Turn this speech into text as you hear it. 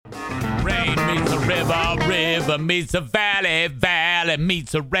river, river meets the valley, valley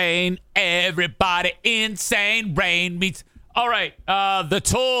meets the rain. Everybody insane. Rain meets. All right, The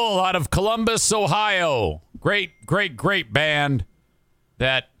Toll out of Columbus, Ohio. Great band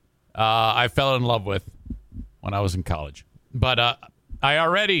that I fell in love with when I was in college. But I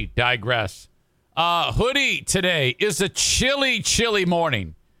already digress. Hoodie today is a chilly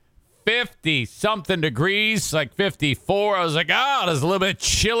morning. 50-something degrees, like 54. I was like, there's a little bit of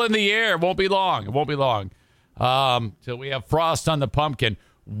chill in the air. It won't be long. Till we have frost on the pumpkin.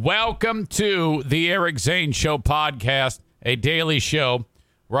 Welcome to the Eric Zane Show podcast, a daily show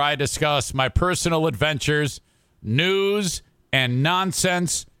where I discuss my personal adventures, news, and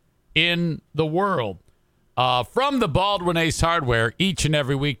nonsense in the world. From the Baldwin Ace Hardware each and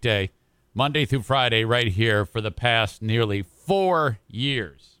every weekday, Monday through Friday, right here for the past nearly 4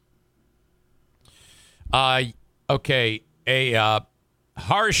 years. Okay, a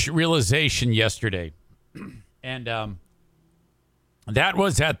harsh realization yesterday, and that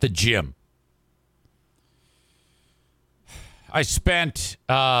was at the gym. I spent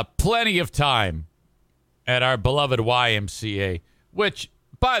plenty of time at our beloved YMCA, which,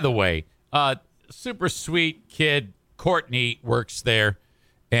 by the way, super sweet kid Courtney works there,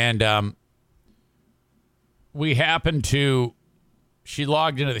 and we happened to. She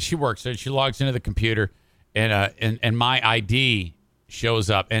logs into the computer, and my ID shows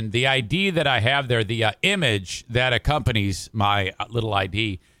up, and the ID that I have there, the image that accompanies my little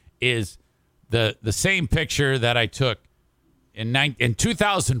ID, is the same picture that I took in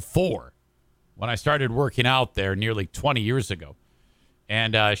 2004 when I started working out there nearly 20 years ago.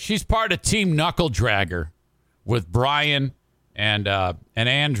 And she's part of Team Knuckle Dragger with Brian and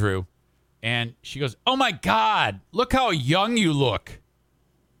Andrew. And she goes, "Oh my God, look how young you look."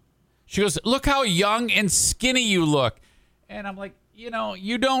 She goes, "Look how young and skinny you look." And I'm like, you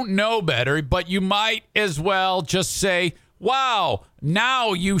don't know better, but you might as well just say, "Wow,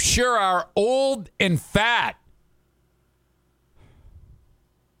 now you sure are old and fat."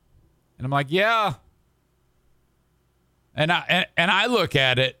 And I'm like, "Yeah." And I look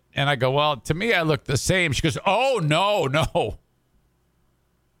at it and I go, "Well, to me, I look the same." She goes, "Oh, no. No.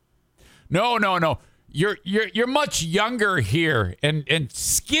 You're much younger here and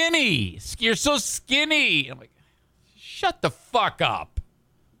skinny. You're so skinny." I'm like, "Shut the fuck up.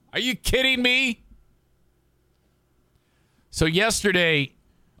 Are you kidding me?" So yesterday,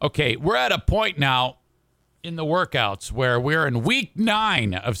 okay, we're at a point now in the workouts where we're in week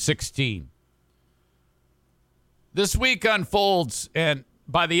 9 of 16. This week unfolds, and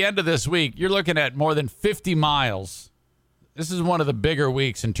by the end of this week, you're looking at more than 50 miles. This is one of the bigger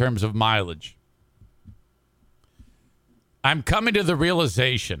weeks in terms of mileage. I'm coming to the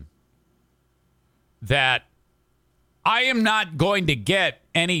realization that I am not going to get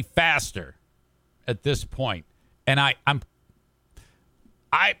any faster at this point. And I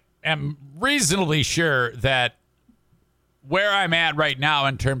am reasonably sure that where I'm at right now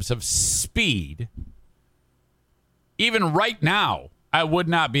in terms of speed, even right now, I would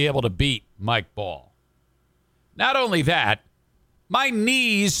not be able to beat Mike Ball. Not only that, my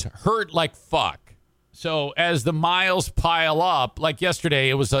knees hurt like fuck. So as the miles pile up, like yesterday,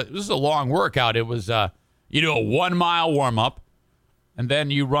 it was a long workout. It was you do a 1 mile warm up, and then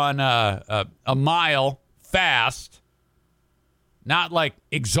you run a mile fast, not like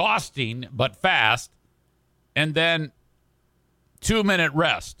exhausting but fast, and then 2-minute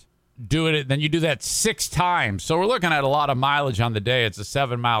rest. Do it. Then you do that 6 times. So we're looking at a lot of mileage on the day. It's a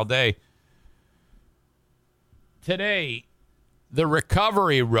 7-mile day. Today, the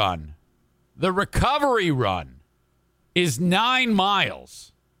recovery run is 9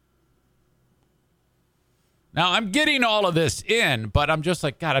 miles. Now, I'm getting all of this in, but I'm just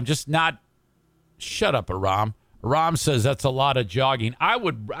like, God, I'm just not. Shut up, Aram. Aram says that's a lot of jogging. I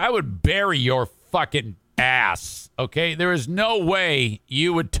would bury your fucking ass, okay? There is no way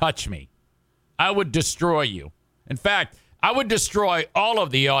you would touch me. I would destroy you. In fact, I would destroy all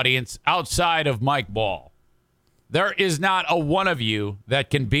of the audience outside of Mike Ball. There is not a one of you that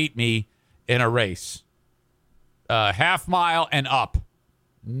can beat me in a race. Half mile and up.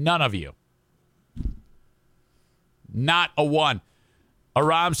 None of you. Not a one.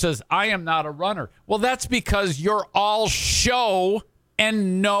 Aram says, I am not a runner. Well, that's because you're all show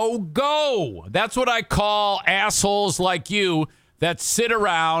and no go. That's what I call assholes like you that sit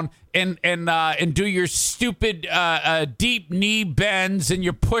around and do your stupid deep knee bends and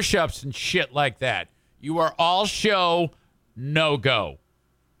your push-ups and shit like that. You are all show, no go.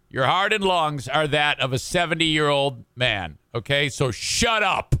 Your heart and lungs are that of a 70-year-old man. Okay, so shut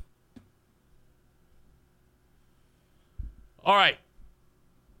up. All right.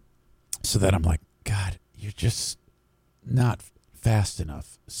 So then I'm like, God, you're just not fast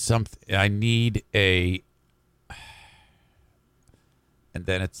enough. I need a, and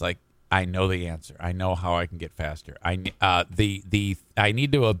then it's like, I know the answer. I know how I can get faster. I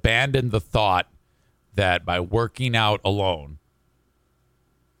need to abandon the thought that by working out alone,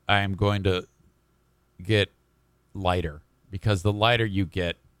 I am going to get lighter, because the lighter you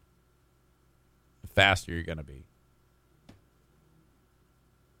get, the faster you're going to be.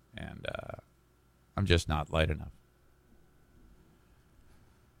 And I'm just not light enough.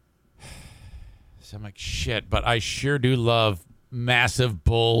 So I'm like, shit, but I sure do love massive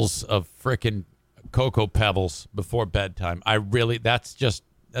bowls of frickin' Cocoa Pebbles before bedtime.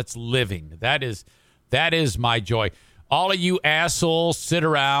 That's living. That is my joy. All of you assholes sit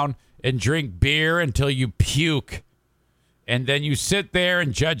around and drink beer until you puke. And then you sit there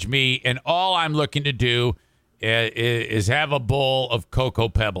and judge me. And all I'm looking to do is have a bowl of Cocoa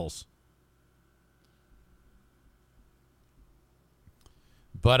Pebbles.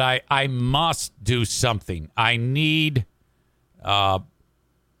 But I must do something. I need,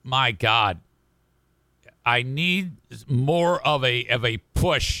 my God, I need more of a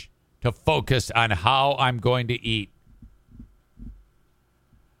push to focus on how I'm going to eat.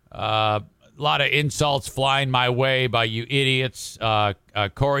 A lot of insults flying my way by you idiots.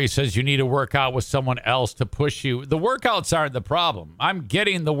 Corey says you need to work out with someone else to push you. The workouts aren't the problem. I'm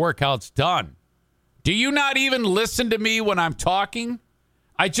getting the workouts done. Do you not even listen to me when I'm talking?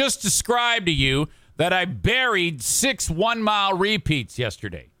 I just described to you that I buried 6 1-mile repeats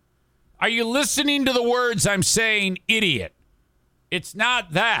yesterday. Are you listening to the words I'm saying, idiot? It's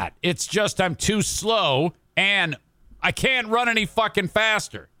not that. It's just I'm too slow and I can't run any fucking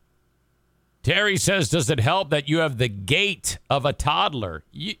faster. Terry says, does it help that you have the gait of a toddler?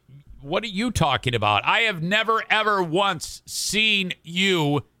 What are you talking about? I have never, ever once seen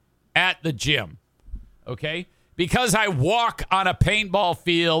you at the gym. Okay? Because I walk on a paintball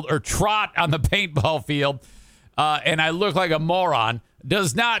field or trot on the paintball field and I look like a moron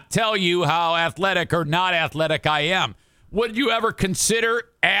does not tell you how athletic or not athletic I am. Would you ever consider,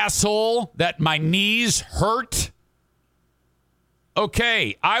 asshole, that my knees hurt?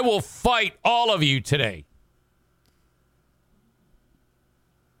 Okay, I will fight all of you today.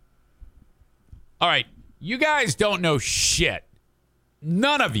 All right, you guys don't know shit.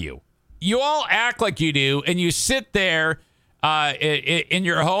 None of you. You all act like you do, and you sit there in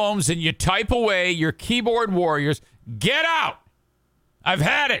your homes and you type away your keyboard warriors. Get out. I've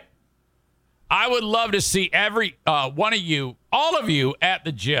had it. I would love to see every one of you, all of you at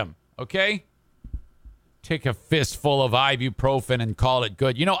the gym, okay? Take a fistful of ibuprofen and call it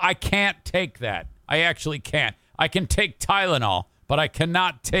good. You know, I can't take that. I actually can't. I can take Tylenol, but I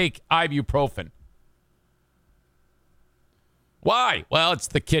cannot take ibuprofen. Why? Well, it's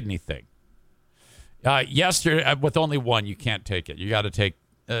the kidney thing. Yesterday, with only one, you can't take it. You got to take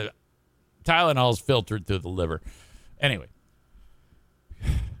Tylenol's filtered through the liver. Anyway,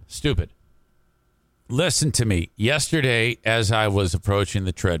 stupid. Listen to me. Yesterday, as I was approaching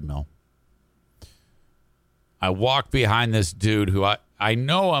the treadmill, I walked behind this dude who I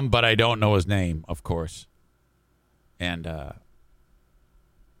know him, but I don't know his name, of course. And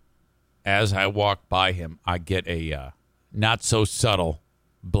as I walk by him, I get a not so subtle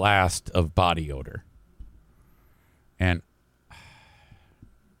blast of body odor. And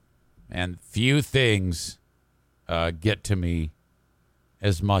few things get to me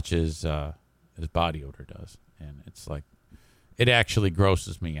as much as body odor does. And it's like, it actually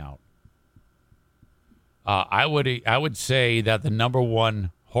grosses me out. I would say that the number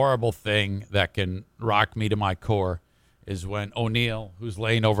one horrible thing that can rock me to my core is when O'Neill, who's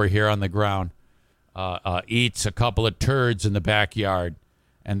laying over here on the ground, eats a couple of turds in the backyard,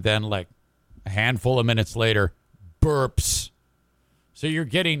 and then like a handful of minutes later, burps. So you're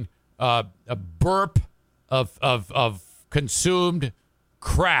getting a burp of consumed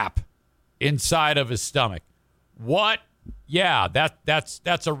crap inside of his stomach. What? Yeah,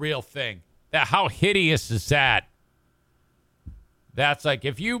 that's a real thing. How hideous is that? That's like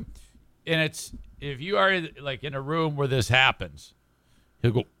if you are like in a room where this happens,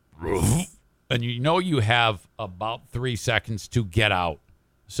 he'll go, and you know you have about 3 seconds to get out.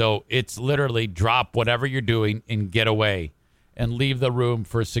 So it's literally drop whatever you're doing and get away and leave the room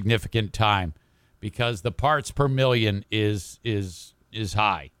for a significant time, because the parts per million is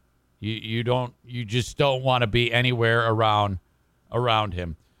high. You just don't want to be anywhere around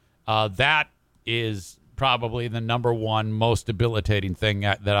him. That is probably the number one most debilitating thing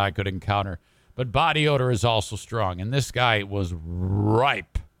that I could encounter. But body odor is also strong, and this guy was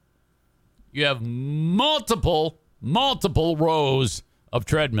ripe. You have multiple rows of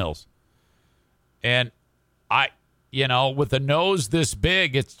treadmills, and with a nose this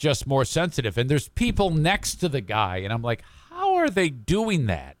big, it's just more sensitive. And there's people next to the guy, and I'm like, how are they doing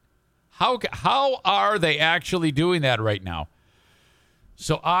that? How are they actually doing that right now?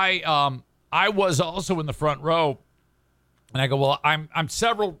 So I was also in the front row, and I go, well, I'm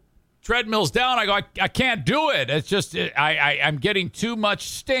several treadmills down. I go, I can't do it. It's just I'm getting too much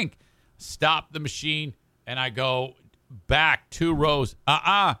stink. Stop the machine, and I go back 2 rows.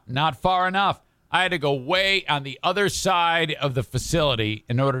 Not far enough. I had to go way on the other side of the facility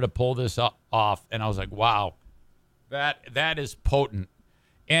in order to pull this off. And I was like, wow, that is potent.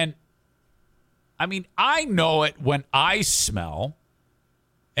 And I mean, I know it when I smell,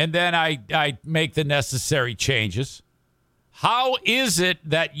 and then I make the necessary changes. How is it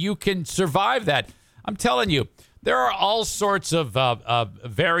that you can survive that? I'm telling you, there are all sorts of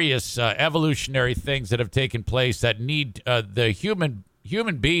various evolutionary things that have taken place that need the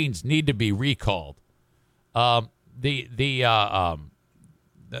human beings need to be recalled. That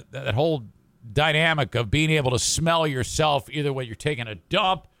whole dynamic of being able to smell yourself, either when you're taking a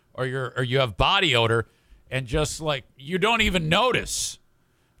dump or you have body odor, and just like you don't even notice.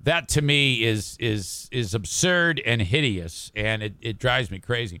 That to me is absurd and hideous, and it drives me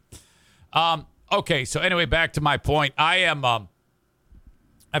crazy. Okay, so anyway, back to my point. I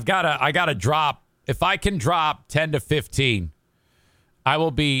gotta drop. If I can drop 10 to 15, I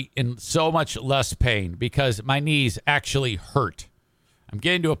will be in so much less pain because my knees actually hurt. I'm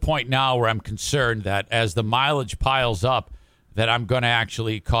getting to a point now where I'm concerned that as the mileage piles up, that I'm going to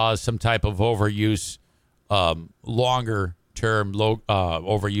actually cause some type of overuse, longer-term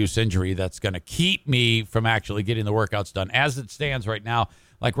overuse injury that's going to keep me from actually getting the workouts done. As it stands right now,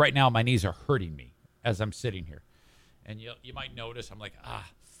 like right now, my knees are hurting me as I'm sitting here. And you might notice I'm like,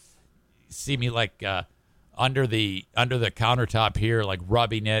 see me like under the countertop here, like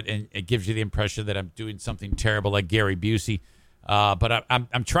rubbing it, and it gives you the impression that I'm doing something terrible like Gary Busey. But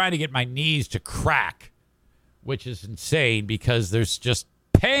I'm trying to get my knees to crack, which is insane because there's just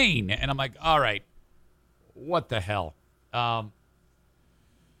pain. And I'm like, all right, what the hell? Oh,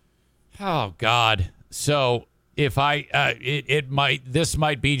 God. So if this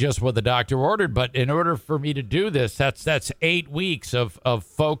might be just what the doctor ordered, but in order for me to do this, that's 8 weeks of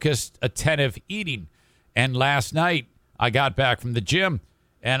focused, attentive eating. And last night I got back from the gym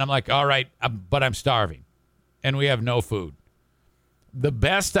and I'm like, all right, but I'm starving and we have no food. The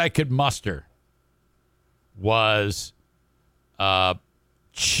best I could muster was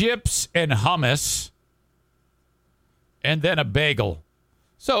chips and hummus and then a bagel.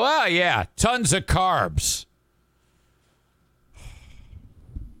 So, yeah, tons of carbs.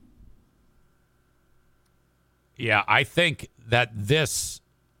 Yeah, I think that this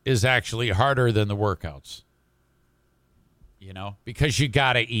is actually harder than the workouts. Because you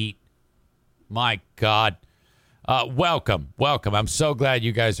got to eat. My God. Welcome. I'm so glad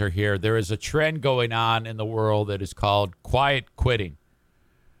you guys are here. There is a trend going on in the world that is called quiet quitting.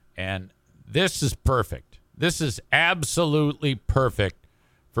 And this is perfect. This is absolutely perfect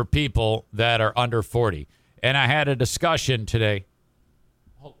for people that are under 40. And I had a discussion today.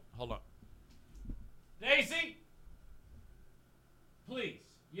 Hold on. Daisy? Please,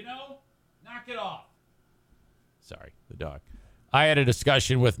 knock it off. Sorry, the dog. I had a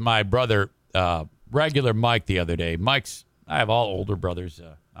discussion with my brother, regular Mike, the other day. I have all older brothers.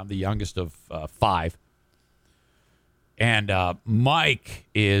 I'm the youngest of 5. And Mike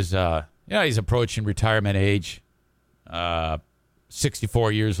is, he's approaching retirement age,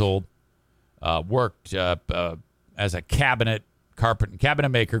 64 years old, worked as a cabinet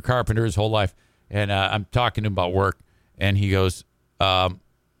maker, carpenter his whole life. And I'm talking to him about work, and he goes,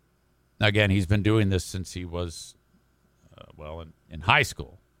 again, he's been doing this since he was, in high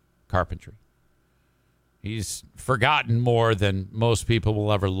school, carpentry. He's forgotten more than most people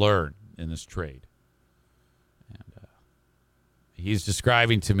will ever learn in this trade. And he's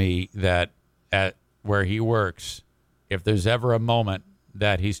describing to me that at where he works, if there's ever a moment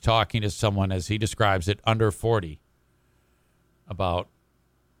that he's talking to someone, as he describes it, under 40, about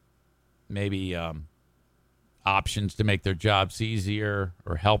maybe options to make their jobs easier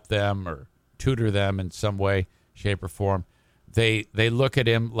or help them or tutor them in some way, shape, or form, they look at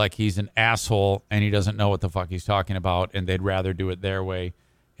him like he's an asshole and he doesn't know what the fuck he's talking about, and they'd rather do it their way,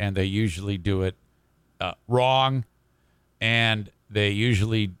 and they usually do it wrong, and they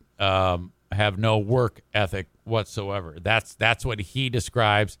usually have no work ethic whatsoever. That's what he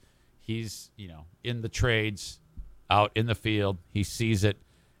describes. He's in the trades, out in the field. He sees it,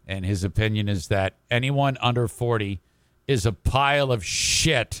 and his opinion is that anyone under 40 is a pile of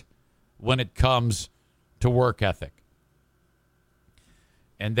shit when it comes to work ethic.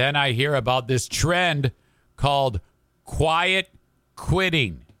 And then I hear about this trend called quiet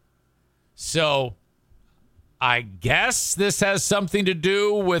quitting. So I guess this has something to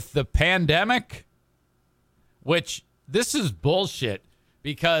do with the pandemic, which this is bullshit,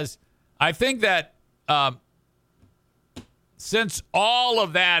 because I think that since all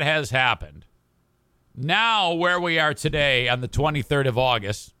of that has happened, now where we are today on the 23rd of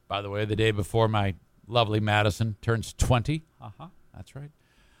August, by the way, the day before my lovely Madison turns 20. That's right.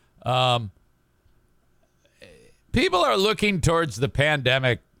 People are looking towards the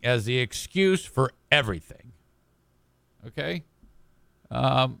pandemic as the excuse for everything. Okay?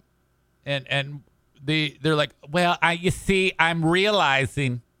 And they're like, well, you see, I'm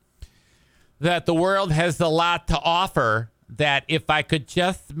realizing that the world has a lot to offer, that if I could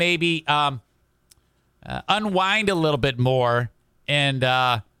just maybe unwind a little bit more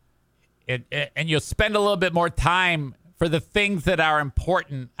and you'll spend a little bit more time for the things that are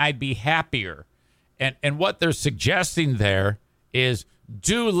important, I'd be happier. And what they're suggesting there is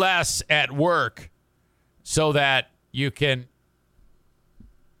do less at work so that you can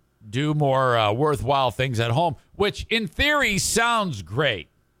do more worthwhile things at home, which in theory sounds great.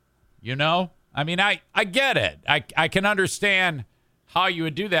 You know, I mean, I get it. I can understand how you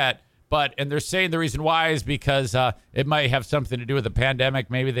would do that. And they're saying the reason why is because it might have something to do with the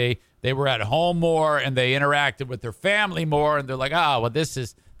pandemic. Maybe they were at home more and they interacted with their family more. And they're like, well, this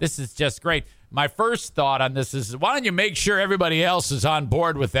is just great. My first thought on this is, why don't you make sure everybody else is on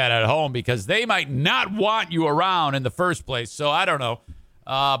board with that at home? Because they might not want you around in the first place. So I don't know.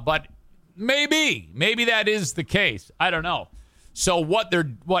 But maybe that is the case. I don't know. So what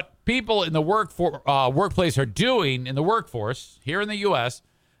people in the workplace are doing in the workforce here in the U.S.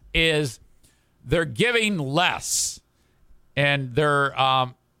 is they're giving less, and they're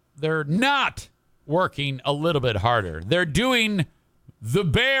not working a little bit harder. They're doing the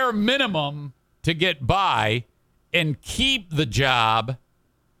bare minimum to get by and keep the job,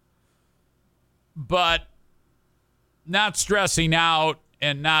 but not stressing out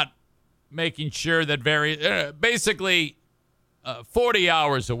and not making sure that basically 40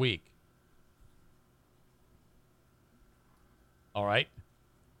 hours a week. All right.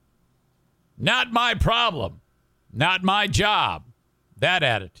 Not my problem. Not my job. That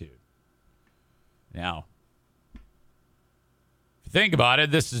attitude. Now, if you think about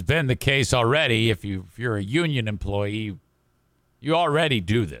it, this has been the case already. If you're a union employee, you already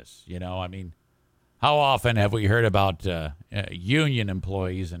do this. You know, I mean, how often have we heard about union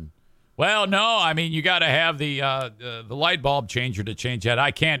employees? And, well, no, I mean, you got to have the light bulb changer to change that.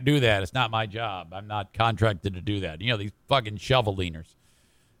 I can't do that. It's not my job. I'm not contracted to do that. You know, these fucking shovel leaners.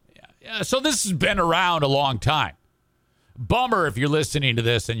 Yeah, so this has been around a long time. Bummer if you're listening to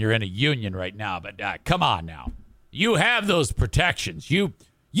this and you're in a union right now, but come on now. You have those protections. You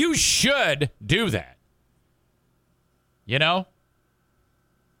should do that. You know?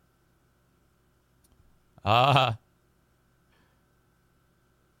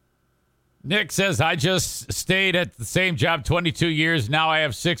 Nick says, I just stayed at the same job 22 years. Now I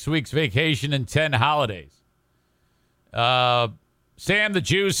have 6 weeks vacation and 10 holidays. Sam the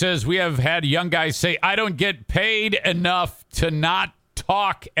Jew says, we have had young guys say, I don't get paid enough to not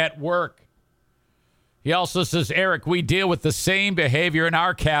talk at work. He also says, Eric, we deal with the same behavior in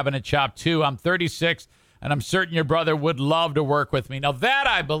our cabinet shop, too. I'm 36, and I'm certain your brother would love to work with me. Now, that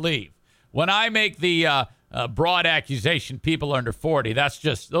I believe. When I make the broad accusation, people under 40,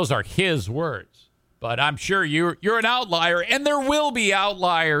 those are his words. But I'm sure you're an outlier, and there will be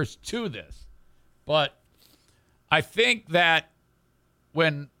outliers to this. But I think that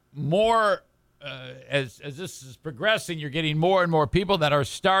when more, as this is progressing, you're getting more and more people that are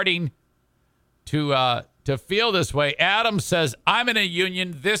starting to feel this way. Adam says, I'm in a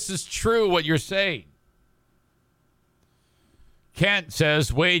union. This is true what you're saying. Kent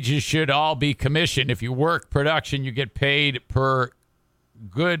says, wages should all be commission. If you work production, you get paid per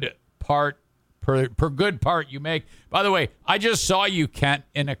good part you make. By the way, I just saw you, Kent,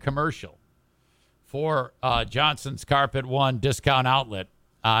 in a commercial for Johnson's Carpet One discount outlet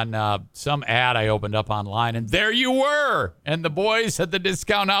on some ad I opened up online. And there you were. And the boys at the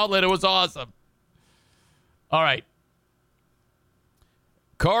discount outlet. It was awesome. All right.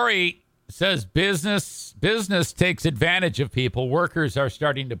 Corey says business takes advantage of people. Workers are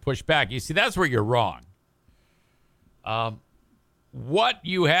starting to push back. You see, that's where you're wrong. What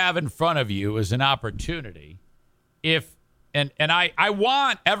you have in front of you is an opportunity. And I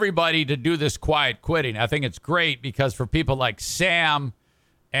want everybody to do this quiet quitting. I think it's great because for people like Sam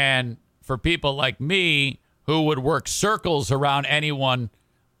and for people like me who would work circles around anyone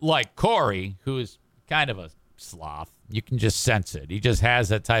like Corey, who is kind of a sloth, you can just sense it. He just has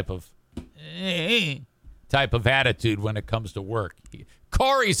that type type of attitude when it comes to work.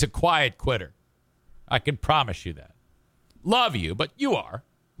 Corey's a quiet quitter. I can promise you that. Love you, but you are.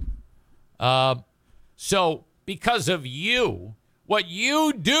 So because of you, what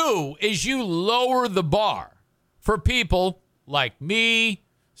you do is you lower the bar for people like me,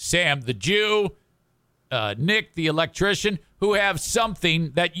 Sam the Jew, Nick the electrician, who have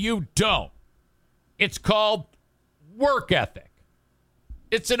something that you don't. It's called work ethic.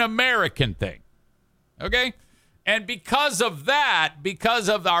 It's an American thing. Okay? And because of that, because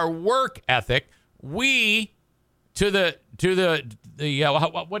of our work ethic, we what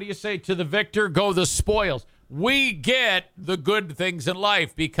do you say? To the victor go the spoils. We get the good things in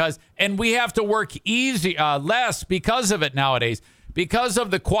life and we have to work less because of it nowadays, because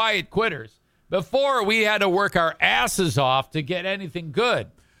of the quiet quitters. Before, we had to work our asses off to get anything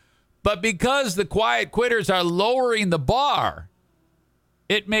good. But because the quiet quitters are lowering the bar,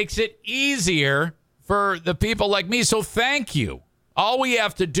 it makes it easier for the people like me. So thank you. All we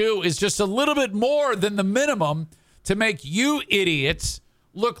have to do is just a little bit more than the minimum to make you idiots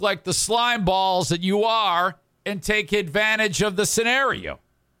look like the slime balls that you are and take advantage of the scenario.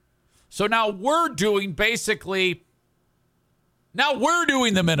 So now we're doing the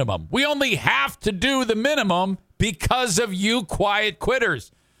minimum. We only have to do the minimum because of you quiet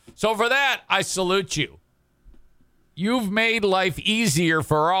quitters. So for that, I salute you. You've made life easier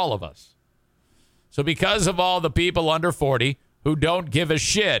for all of us. So because of all the people under 40 who don't give a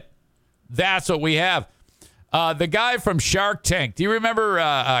shit, that's what we have. The guy from Shark Tank. Do you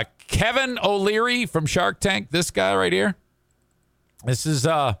remember Kevin O'Leary from Shark Tank? This guy right here. This is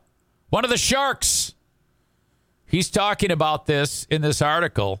one of the sharks. He's talking about this in this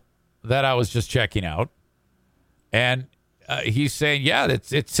article that I was just checking out. And he's saying, yeah,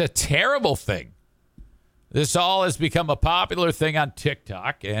 it's a terrible thing. This all has become a popular thing on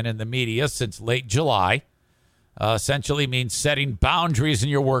TikTok and in the media since late July. Essentially means setting boundaries in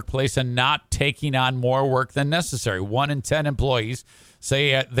your workplace and not taking on more work than necessary. 1 in 10 employees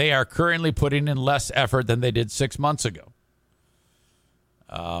say they are currently putting in less effort than they did 6 months ago.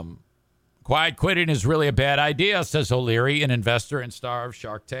 Quiet quitting is really a bad idea, says O'Leary, an investor and star of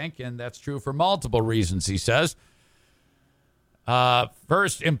Shark Tank, and that's true for multiple reasons, he says.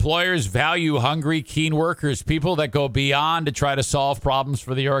 First, employers value hungry, keen workers, people that go beyond to try to solve problems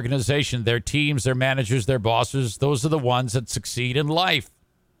for the organization. Their teams, their managers, their bosses, those are the ones that succeed in life.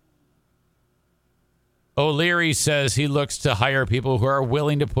 O'Leary says he looks to hire people who are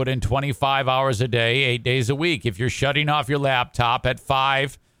willing to put in 25 hours a day, 8 days a week. If you're shutting off your laptop at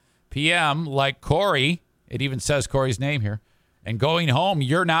 5 p.m., like Corey, it even says Corey's name here, and going home,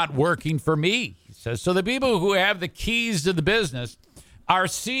 you're not working for me, he says. So the people who have the keys to the business are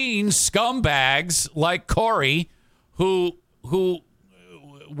seeing scumbags like Corey who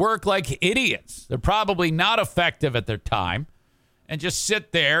work like idiots. They're probably not effective at their time and just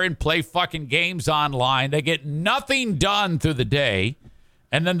sit there and play fucking games online. They get nothing done through the day.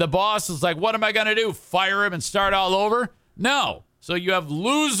 And then the boss is like, what am I going to do? Fire him and start all over? No. So you have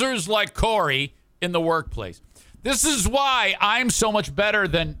losers like Corey in the workplace. This is why I'm so much better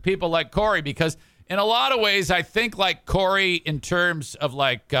than people like Corey, because in a lot of ways, I think like Corey in terms of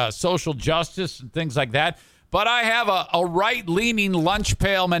like social justice and things like that. But I have a right-leaning lunch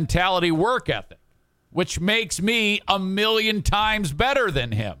pail mentality work ethic, which makes me 1,000,000 times better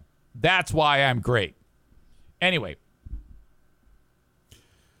than him. That's why I'm great. Anyway,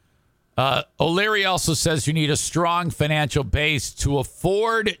 O'Leary also says you need a strong financial base to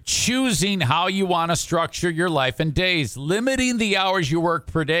afford choosing how you want to structure your life and days. Limiting the hours you work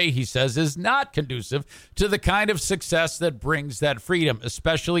per day, he says, is not conducive to the kind of success that brings that freedom,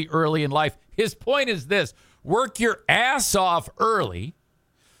 especially early in life. His point is this: work your ass off early,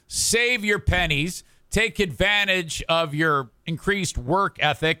 save your pennies, take advantage of your increased work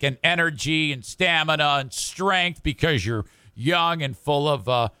ethic and energy and stamina and strength because you're young and full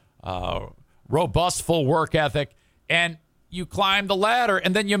of robust, full work ethic, and you climb the ladder,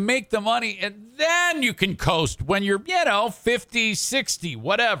 and then you make the money, and then you can coast when you're, 50, 60,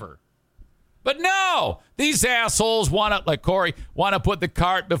 whatever. But no, these assholes like Corey, want to put the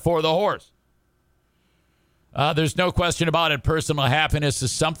cart before the horse. There's no question about it. Personal happiness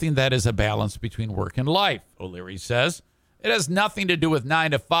is something that is a balance between work and life, O'Leary says. It has nothing to do with 9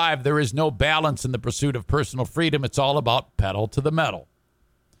 to 5. There is no balance in the pursuit of personal freedom. It's all about pedal to the metal.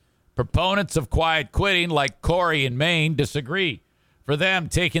 Proponents of quiet quitting, like Corey in Maine, disagree. For them,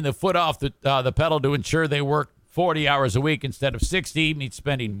 taking the foot off the pedal to ensure they work 40 hours a week instead of 60 means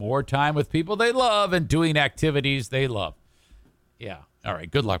spending more time with people they love and doing activities they love. Yeah, all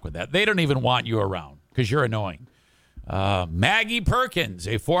right, good luck with that. They don't even want you around because you're annoying. Maggie Perkins,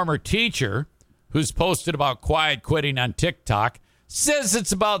 a former teacher who's posted about quiet quitting on TikTok, says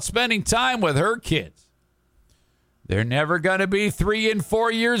it's about spending time with her kids. They're never going to be 3 and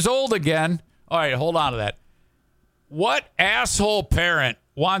 4 years old again. All right, hold on to that. What asshole parent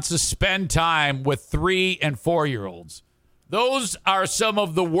wants to spend time with 3 and 4-year-olds? Those are some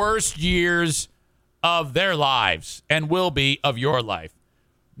of the worst years of their lives and will be of your life.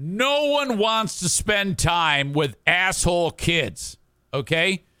 No one wants to spend time with asshole kids,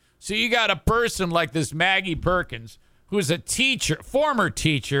 okay? So you got a person like this Maggie Perkins, who's a teacher, former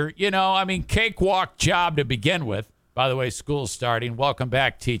teacher, cakewalk job to begin with. By the way, school's starting. Welcome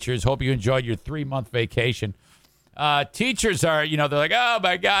back, teachers. Hope you enjoyed your 3-month vacation. Teachers are, they're like, oh,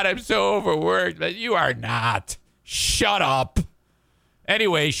 my God, I'm so overworked. But you are not. Shut up.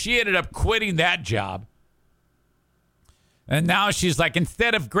 Anyway, she ended up quitting that job. And now she's like,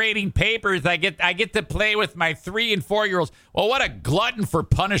 instead of grading papers, I get to play with my 3 and 4-year-olds. Well, what a glutton for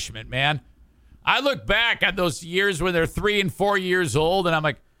punishment, man. I look back at those years when they're 3 and 4 years old, and I'm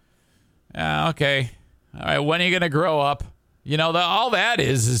like, okay. All right, when are you going to grow up? All that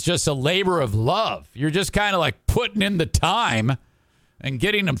is just a labor of love. You're just kind of like putting in the time and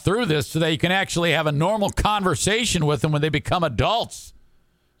getting them through this so that you can actually have a normal conversation with them when they become adults.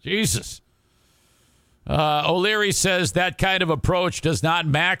 Jesus. O'Leary says that kind of approach does not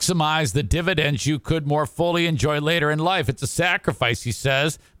maximize the dividends you could more fully enjoy later in life. It's a sacrifice, he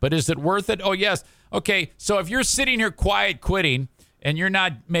says, but is it worth it? Oh, yes. Okay, so if you're sitting here quiet quitting and you're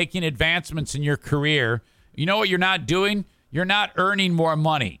not making advancements in your career, you know what you're not doing? You're not earning more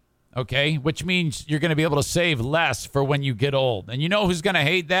money, okay? Which means you're going to be able to save less for when you get old. And you know who's going to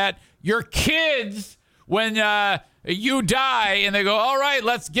hate that? Your kids when you die and they go, all right,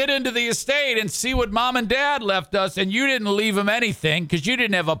 let's get into the estate and see what mom and dad left us. And you didn't leave them anything because you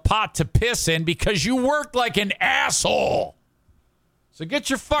didn't have a pot to piss in because you worked like an asshole. So get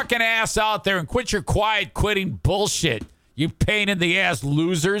your fucking ass out there and quit your quiet quitting bullshit, you pain in the ass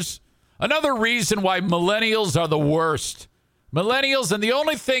losers. Another reason why millennials are the worst. Millennials, and the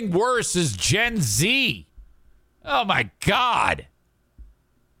only thing worse is Gen Z. Oh, my God.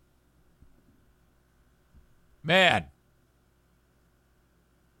 Man.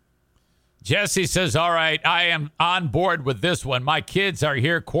 Jesse says, all right, I am on board with this one. My kids are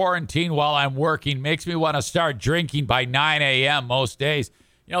here quarantined while I'm working. Makes me want to start drinking by 9 a.m. most days.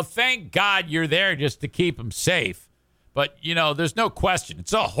 Thank God you're there just to keep them safe. But, there's no question.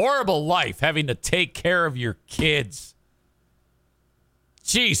 It's a horrible life having to take care of your kids.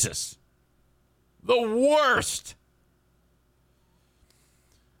 Jesus. The worst.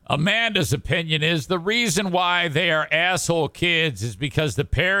 Amanda's opinion is the reason why they are asshole kids is because the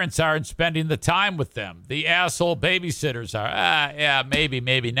parents aren't spending the time with them. The asshole babysitters are. Yeah,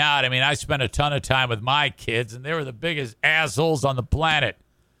 maybe not. I spent a ton of time with my kids, and they were the biggest assholes on the planet.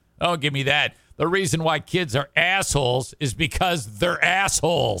 Don't give me that. The reason why kids are assholes is because they're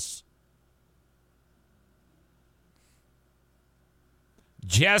assholes.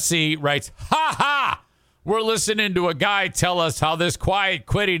 Jesse writes, ha ha! We're listening to a guy tell us how this quiet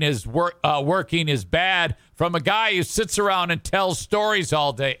quitting is working is bad from a guy who sits around and tells stories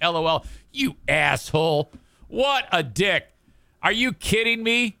all day. LOL. You asshole. What a dick. Are you kidding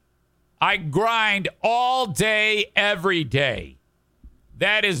me? I grind all day, every day.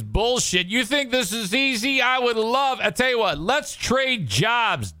 That is bullshit. You think this is easy? I tell you what, let's trade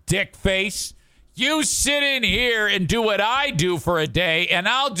jobs, dick face. You sit in here and do what I do for a day, and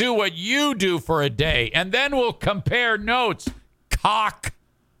I'll do what you do for a day, and then we'll compare notes, cock.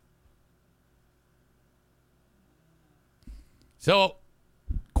 So,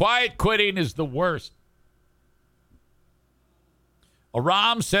 quiet quitting is the worst.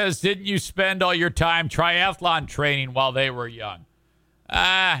 Aram says, didn't you spend all your time triathlon training while they were young?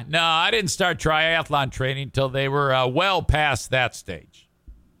 No, I didn't start triathlon training until they were well past that stage.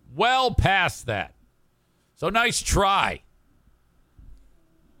 Well past that. So nice try,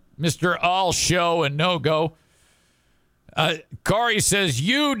 Mr. All Show and No Go. Corey says,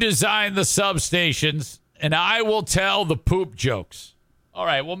 you design the substations and I will tell the poop jokes. All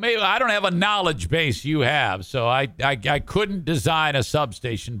right, well, maybe I don't have a knowledge base you have, so I couldn't design a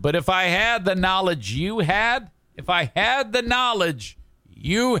substation. But if I had the knowledge you had,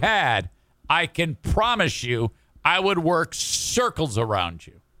 I can promise you I would work circles around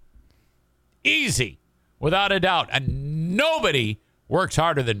you. Easy, without a doubt. And nobody works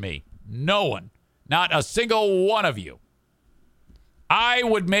harder than me. No one. Not a single one of you. I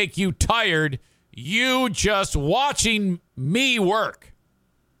would make you tired, you just watching me work.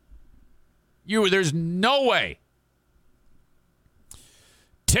 There's no way.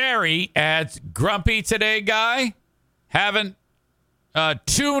 Terry adds, grumpy today, guy? Haven't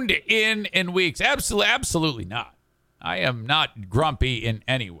tuned in weeks. Absolutely not. I am not grumpy in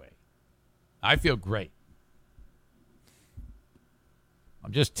any way. I feel great.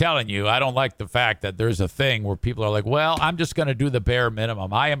 I'm just telling you, I don't like the fact that there's a thing where people are like, well, I'm just going to do the bare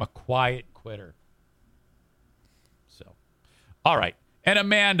minimum. I am a quiet quitter. So, all right. And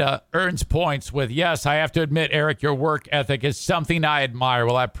Amanda earns points with, yes, I have to admit, Eric, your work ethic is something I admire.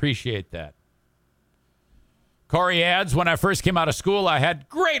 Well, I appreciate that. Corey adds, when I first came out of school, I had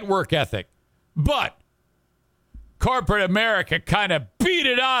great work ethic. But corporate America kind of beat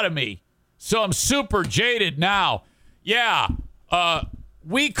it out of me. So I'm super jaded now. Yeah,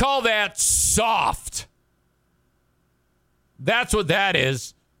 we call that soft. That's what that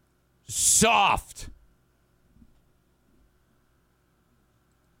is. Soft.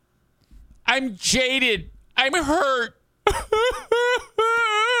 I'm jaded. I'm hurt.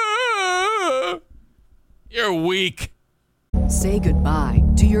 You're weak. Say goodbye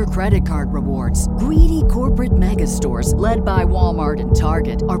to your credit card rewards. Greedy corporate mega stores, led by Walmart and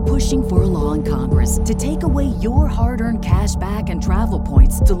Target, are pushing for a law in Congress to take away your hard-earned cash back and travel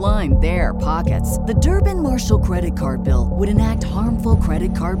points to line their pockets. The Durbin-Marshall credit card bill would enact harmful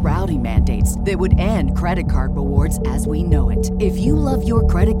credit card routing mandates that would end credit card rewards as we know it. If you love your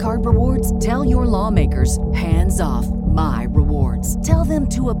credit card rewards, tell your lawmakers, hands off my rewards. Tell them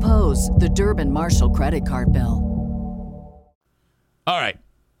to oppose the Durbin-Marshall credit card bill. All right.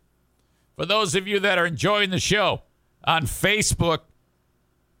 For those of you that are enjoying the show on Facebook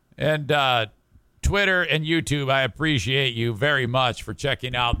and Twitter and YouTube, I appreciate you very much for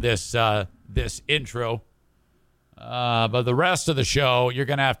checking out this intro. But the rest of the show, you're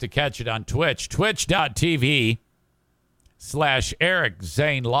going to have to catch it on Twitch. Twitch.tv/Eric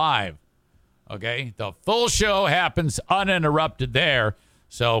Zane Live. Okay? The full show happens uninterrupted there.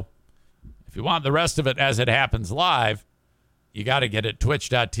 So if you want the rest of it as it happens live, you got to get it,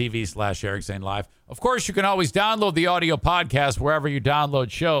 twitch.tv/Eric Zane Live. Of course, you can always download the audio podcast wherever you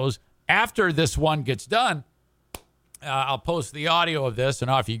download shows. After this one gets done, I'll post the audio of this, and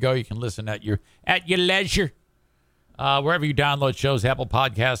off you go. You can listen at your leisure. Wherever you download shows, Apple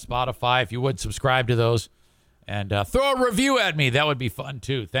Podcasts, Spotify. If you would, subscribe to those. And throw a review at me. That would be fun,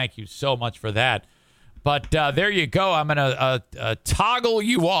 too. Thank you so much for that. But there you go. I'm going to toggle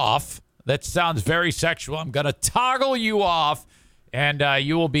you off. That sounds very sexual. I'm going to toggle you off, and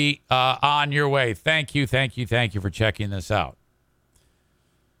you will be on your way. Thank you for checking this out.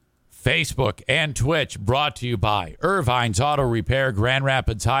 Facebook and Twitch brought to you by Irvine's Auto Repair, Grand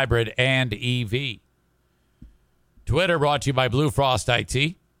Rapids Hybrid, and EV. Twitter brought to you by Blue Frost IT.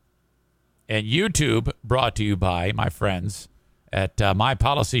 And YouTube brought to you by my friends at My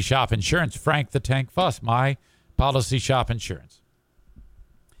Policy Shop Insurance, Frank the Tank Fuss, My Policy Shop Insurance.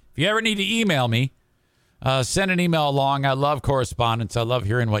 If you ever need to email me, send an email along. I love correspondence. I love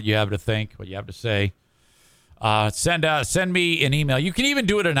hearing what you have to think, what you have to say. Send me an email. You can even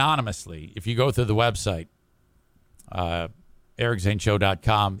do it anonymously if you go through the website,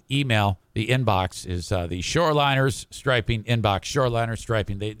 ericzaneshow.com. Email. The inbox is the Shoreliners Striping inbox. Shoreliners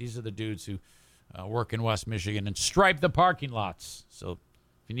Striping. These are the dudes who work in West Michigan and stripe the parking lots. So if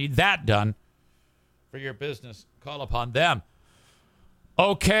you need that done for your business, call upon them.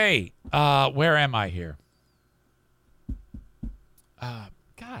 Okay, where am I here?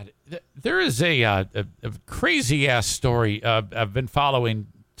 God, there is a crazy-ass story I've been following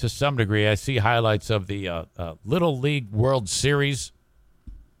to some degree. I see highlights of the Little League World Series.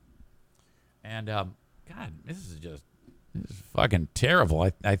 And, God, this is fucking terrible.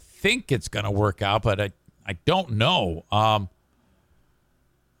 I think it's going to work out, but I don't know. All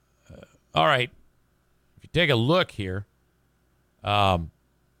right, if you take a look here.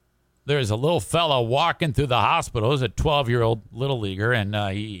 There's a little fella walking through the hospital. He's a 12-year-old little leaguer, and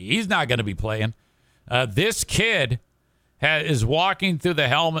he's not going to be playing. This kid is walking through the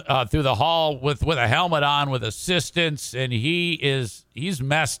hall with a helmet on, with assistants, and he's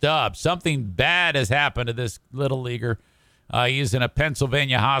messed up. Something bad has happened to this little leaguer. He's in a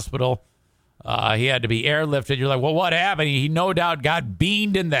Pennsylvania hospital. He had to be airlifted. You're like, well, what happened? He no doubt got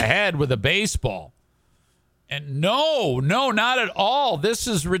beamed in the head with a baseball. And no, not at all. This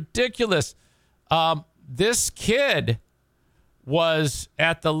is ridiculous. This kid was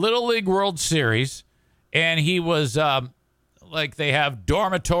at the Little League World Series, and he was like they have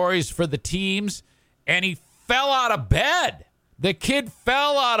dormitories for the teams, and he fell out of bed. The kid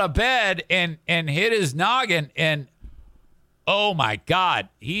fell out of bed and hit his noggin, and oh my God,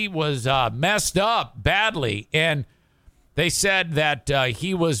 he was messed up badly. And they said that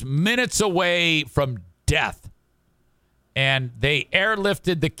he was minutes away from death. And they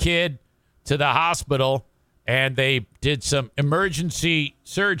airlifted the kid to the hospital, and they did some emergency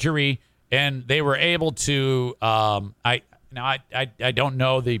surgery, and they were able to. I don't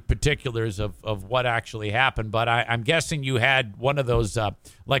know the particulars of what actually happened, but I'm guessing you had one of those you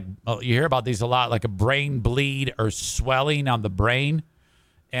hear about these a lot, like a brain bleed or swelling on the brain,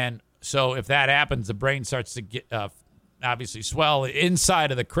 and so if that happens, the brain starts to get obviously swell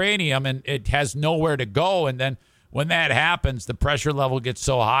inside of the cranium, and it has nowhere to go, and then when that happens, the pressure level gets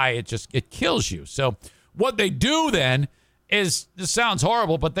so high it kills you. So what they do then is, this sounds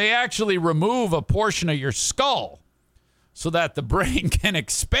horrible, but they actually remove a portion of your skull so that the brain can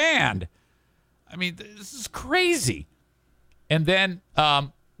expand. I mean, this is crazy. And then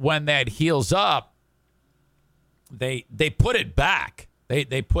when that heals up, they put it back.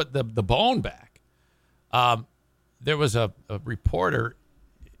 They put the bone back. There was a reporter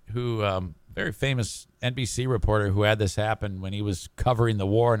who, very famous NBC reporter, who had this happen when he was covering the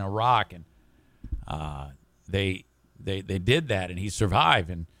war in Iraq, and they did that, and he survived.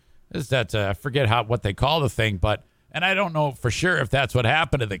 And is that I forget what they call the thing, and I don't know for sure if that's what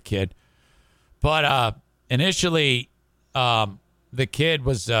happened to the kid. But initially, the kid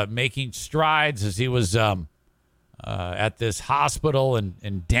was making strides as he was at this hospital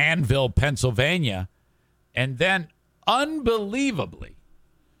in Danville, Pennsylvania. And then, unbelievably,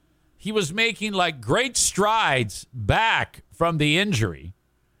 he was making like great strides back from the injury.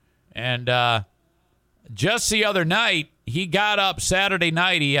 And just the other night, he got up Saturday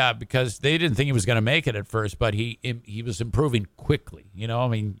night, because they didn't think he was going to make it at first, but he was improving quickly. You know, I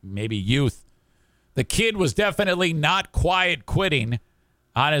mean, maybe youth. The kid was definitely not quiet quitting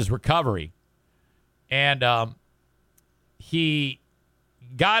on his recovery. And he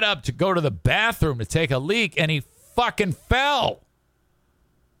got up to go to the bathroom to take a leak, and he fucking fell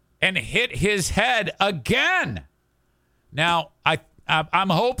and hit his head again. Now, I'm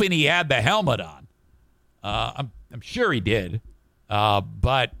hoping he had the helmet on. I'm sure he did.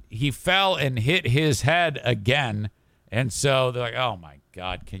 But he fell and hit his head again. And so they're like, oh, my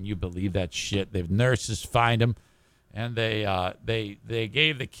God, can you believe that shit? The nurses find him, and they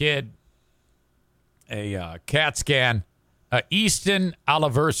gave the kid a CAT scan. Easton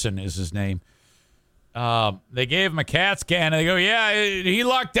Oliverson is his name. They gave him a CAT scan, and they go, yeah, he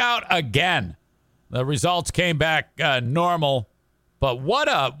lucked out again. The results came back normal. But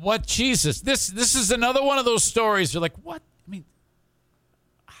what Jesus, this is another one of those stories. You're like, what? I mean,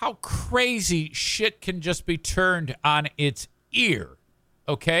 how crazy shit can just be turned on its ear,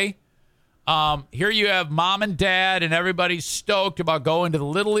 okay? Here you have mom and dad and everybody's stoked about going to the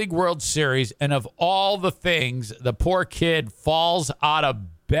Little League World Series, and of all the things, the poor kid falls out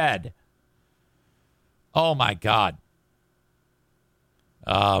of bed. Oh, my God.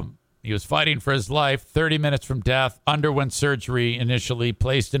 He was fighting for his life, 30 minutes from death, underwent surgery initially,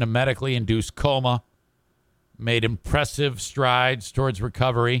 placed in a medically induced coma, made impressive strides towards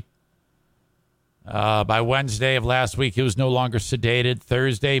recovery. By Wednesday of last week, he was no longer sedated.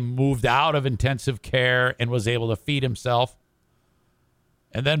 Thursday, moved out of intensive care and was able to feed himself.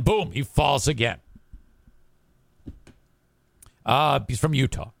 And then, boom, he falls again. He's from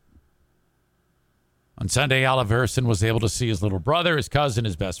Utah. On Sunday, Oliverson was able to see his little brother, his cousin,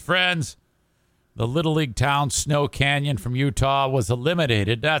 his best friends. The Little League town, Snow Canyon from Utah, was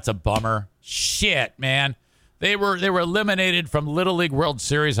eliminated. That's a bummer. Shit, man. They were eliminated from Little League World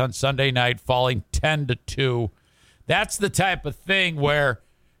Series on Sunday night, falling 10-2. That's the type of thing where,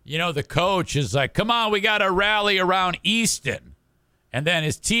 you know, the coach is like, come on, we got to rally around Easton. And then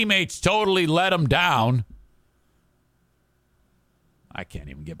his teammates totally let him down. I can't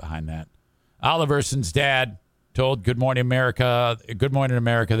even get behind that. Oliverson's dad told Good Morning America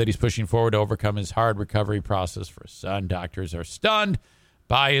that he's pushing forward to overcome his hard recovery process for his son. Doctors are stunned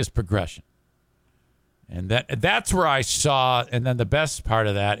by his progression. And that's where I saw, and then the best part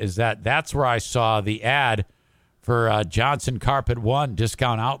of that is that's where I saw the ad for Johnson Carpet One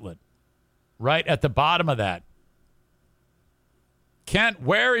Discount Outlet. Right at the bottom of that. Kent,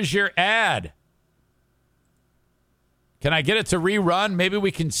 where is your ad? Can I get it to rerun? Maybe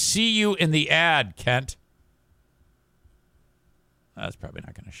we can see you in the ad, Kent. That's probably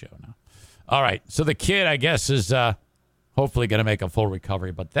not going to show now. All right. So the kid, I guess, is hopefully going to make a full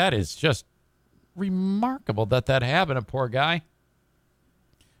recovery. But that is just remarkable that happened, a poor guy.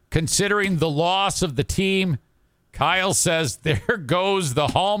 Considering the loss of the team, Kyle says, there goes the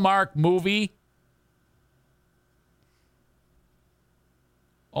Hallmark movie.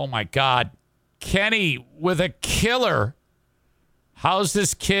 Oh, my God. Kenny with a killer. How's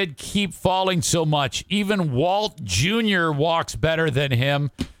this kid keep falling so much? Even Walt Jr. walks better than him,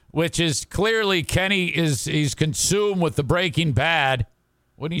 which is clearly he's consumed with the Breaking Bad,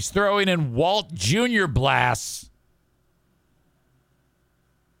 when he's throwing in Walt Jr. blasts.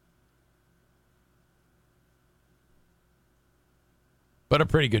 But a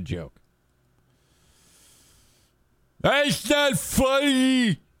pretty good joke. That's not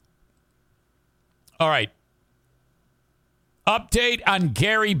funny. All right. Update on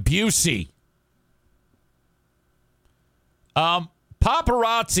Gary Busey.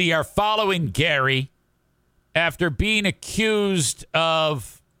 Paparazzi are following Gary after being accused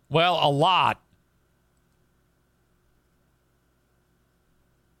of, well, a lot.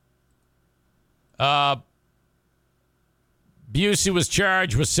 Busey was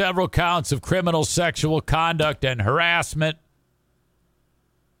charged with several counts of criminal sexual conduct and harassment.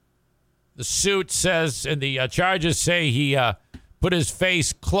 The suit says, and the charges say he put his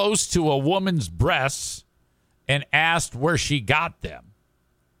face close to a woman's breasts and asked where she got them.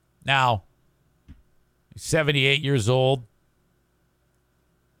 Now, he's 78 years old.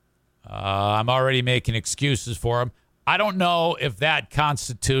 I'm already making excuses for him. I don't know if that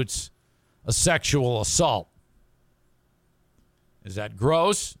constitutes a sexual assault. Is that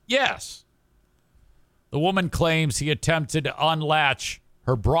gross? Yes. The woman claims he attempted to unlatch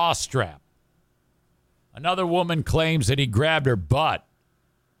her bra strap. Another woman claims that he grabbed her butt.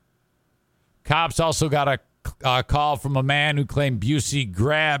 Cops also got a call from a man who claimed Busey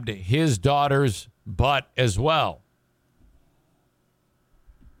grabbed his daughter's butt as well.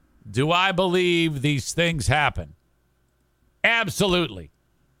 Do I believe these things happen? Absolutely.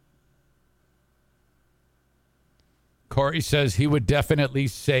 Corey says he would definitely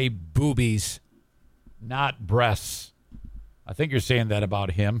say boobies, not breasts. I think you're saying that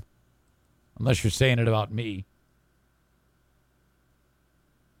about him, unless you're saying it about me.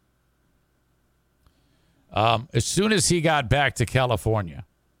 As soon as he got back to California,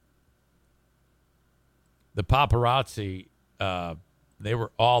 the paparazzi, they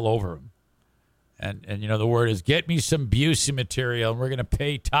were all over him. And you know, the word is, get me some Busey material, and we're going to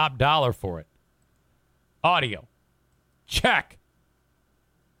pay top dollar for it. Audio. Check.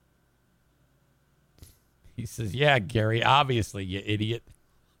 He says, yeah, Gary, obviously, you idiot.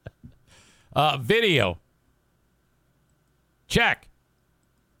 Video. Check.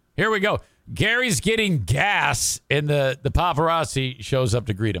 Here we go. Gary's getting gas, and the paparazzi shows up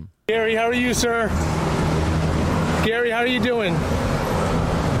to greet him. Gary, how are you, sir? Gary, how are you doing?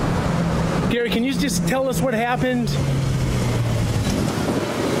 Gary, can you just tell us what happened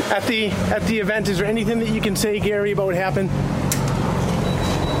at the event? Is there anything that you can say, Gary, about what happened?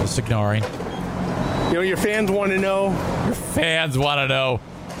 Just ignoring. You know, your fans want to know. Your fans want to know.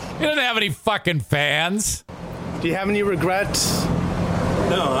 You don't have any fucking fans. Do you have any regrets?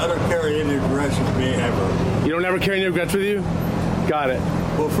 No, I don't carry any regrets with me ever. You don't ever carry any regrets with you? Got it.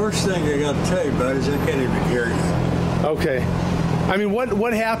 Well, first thing I got to tell you about is I can't even hear you. Okay. I mean,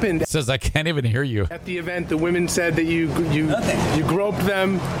 what happened? It says I can't even hear you. At the event, the women said that you Nothing. groped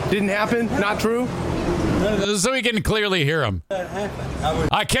them. Didn't happen? Not true? So we can clearly hear him. That happened.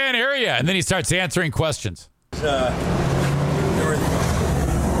 I can't hear you. And then he starts answering questions. There was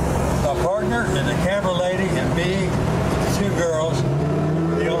a partner and the camera lady and me, two girls.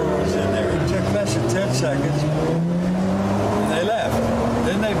 The owner was in there. It took less than 10 seconds. And they left.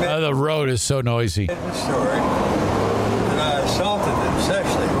 Then they made The road is so noisy. the story that I assaulted them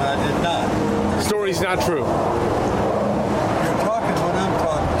sexually when I did not. Story's not true. You're talking when I'm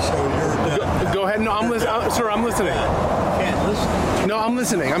talking, so you're done. Go ahead. No, I'm listening. Sir, I'm listening. You can't listen. No, I'm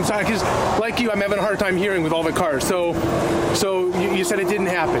listening. I'm sorry, because like you, I'm having a hard time hearing with all the cars. So you said it didn't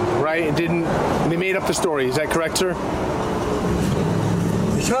happen, right? It didn't. They made up the story. Is that correct, sir?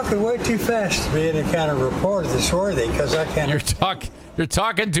 You're talking way too fast to be any kind of reporter that's worthy, because I can't. You're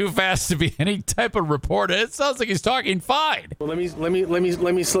talking too fast to be any type of reporter. It sounds like he's talking fine. Well, let me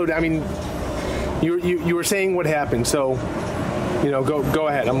slow down. I mean, you were saying what happened, so go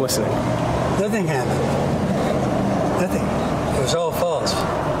ahead. I'm listening. Nothing happened. Nothing. It was all false.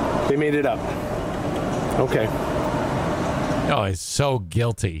 They made it up. Okay. Oh, he's so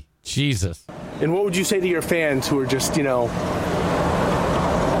guilty. Jesus. And what would you say to your fans who are just who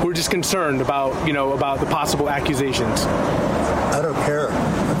are just concerned about about the possible accusations? I don't care,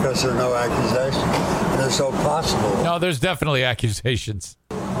 because there are no accusations. There's no possible. No, there's definitely accusations.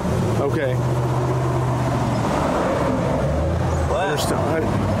 Okay. Understood.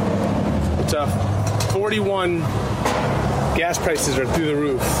 It's 41. Gas prices are through the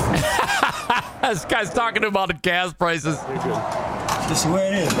roof. This guy's talking about the gas prices. You're good. It's the way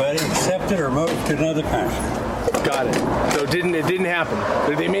it is, buddy. Accept it or move to another country. Got it. So it didn't happen.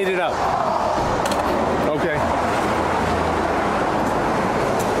 They made it up. Okay.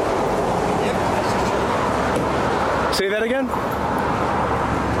 Say that again?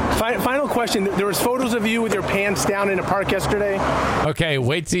 Final question. There was photos of you with your pants down in a park yesterday. Okay,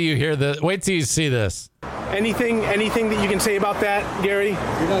 wait till you see this. Anything that you can say about that, Gary?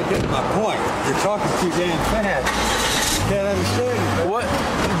 You're not getting my point. You're talking too damn fast. Can't understand it.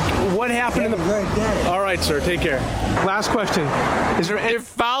 What happened in the... Have a great day. All right, sir. Take care. Last question. Is there It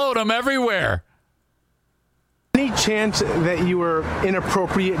followed him everywhere. any chance that you were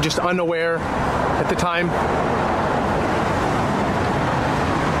inappropriate, just unaware at the time?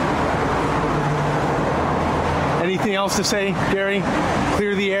 Anything else to say, Gary?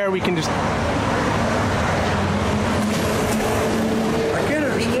 Clear the air. We can just... I can't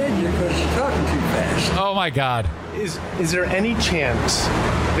understand you because you're talking too fast. Oh my God. Is there any chance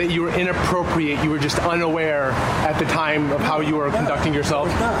that you were inappropriate, you were just unaware at the time of how you were conducting yourself?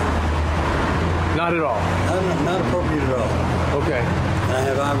 It's not. Not at all. Not appropriate at all. Okay. And I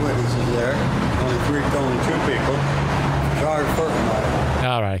have eyewitnesses there. Only two people. Charged for it.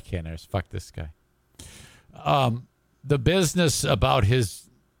 All right, I can't. Fuck this guy. The business about him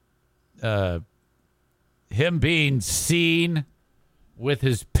being seen with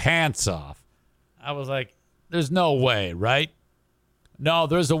his pants off. I was like, there's no way, right? No,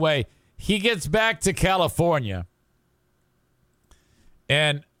 there's a way. He gets back to California.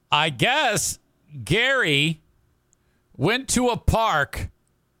 And I guess Gary went to a park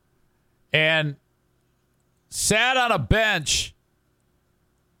and sat on a bench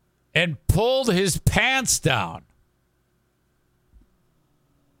and pulled his pants down.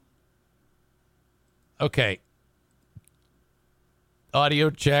 Okay. Audio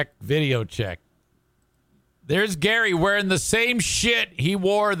check, video check. There's Gary wearing the same shit he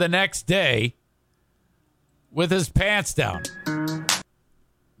wore the next day with his pants down.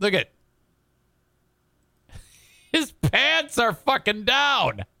 Look at. His pants are fucking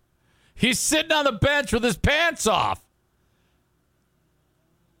down. He's sitting on the bench with his pants off.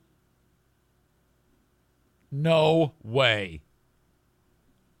 No way.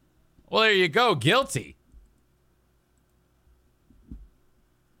 Well, there you go. Guilty.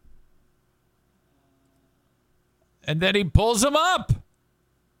 And then he pulls him up.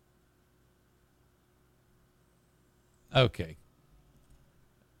 Okay.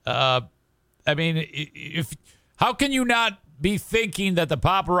 I mean, how can you not be thinking that the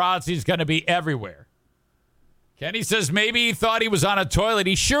paparazzi is going to be everywhere? Kenny says maybe he thought he was on a toilet.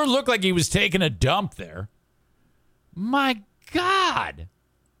 He sure looked like he was taking a dump there. My God.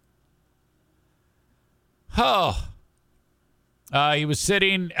 Oh. He was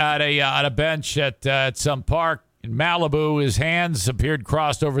sitting at a bench at some park in Malibu. His hands appeared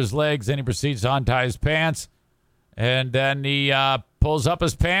crossed over his legs. Then he proceeds to untie his pants. And then he pulls up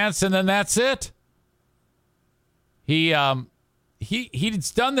his pants, and then that's it. He's done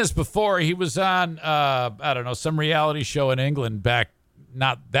this before. He was on, I don't know, some reality show in England back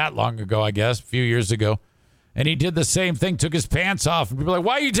not that long ago, I guess, a few years ago. And he did the same thing, took his pants off. And people are like,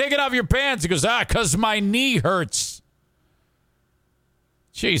 why are you taking off your pants? He goes, because my knee hurts.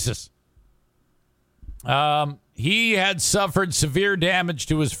 Jesus. He had suffered severe damage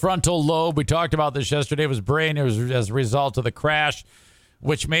to his frontal lobe. We talked about this yesterday. His brain, it was as a result of the crash,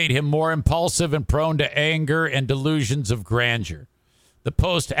 which made him more impulsive and prone to anger and delusions of grandeur. The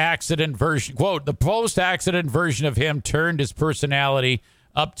post-accident version, quote, the post-accident version of him turned his personality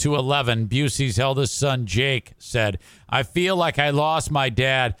up to 11. Busey's eldest son, Jake, said, I feel like I lost my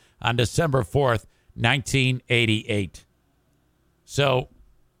dad on December 4th, 1988. So,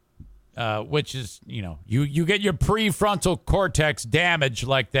 which is, you get your prefrontal cortex damaged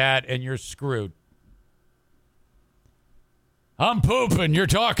like that and you're screwed. I'm pooping. You're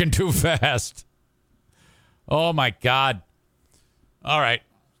talking too fast. Oh my God. All right.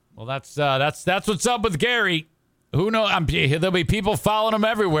 Well, that's what's up with Gary. Who knows? There'll be people following him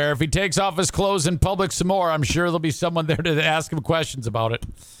everywhere. If he takes off his clothes in public some more, I'm sure there'll be someone there to ask him questions about it.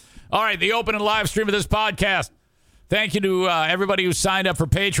 All right. The open and live stream of this podcast. Thank you to everybody who signed up for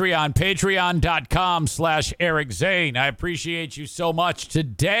Patreon. Patreon.com/Eric Zane. I appreciate you so much.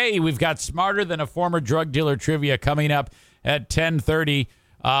 Today, we've got Smarter Than a Former Drug Dealer trivia coming up at 10:30.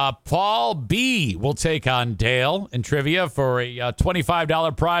 Paul B. will take on Dale in trivia for a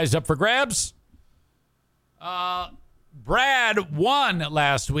 $25 prize up for grabs. Brad won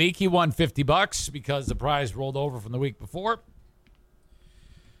last week. He won $50 because the prize rolled over from the week before.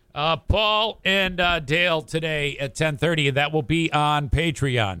 Paul and Dale today at 10:30. That will be on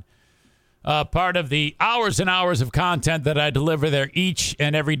Patreon. Part of the hours and hours of content that I deliver there each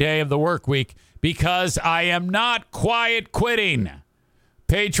and every day of the work week because I am not quiet quitting.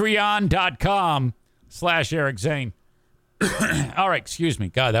 Patreon.com/Eric Zane. All right, excuse me.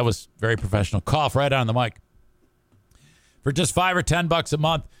 God, that was very professional. Cough right on the mic. For just $5 or $10 a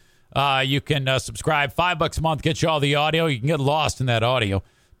month, You can subscribe. $5 a month gets you all the audio. You can get lost in that audio.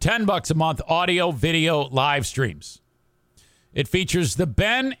 $10 a month, audio, video, live streams. It features the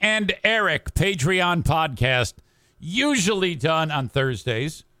Ben and Eric Patreon podcast, usually done on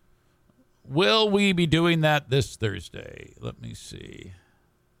Thursdays. Will we be doing that this Thursday? Let me see.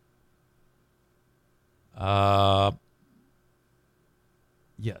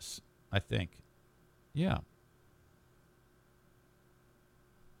 Yes, I think. Yeah.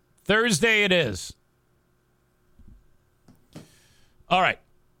 Thursday it is. All right.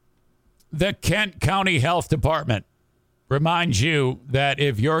 The Kent County Health Department reminds you that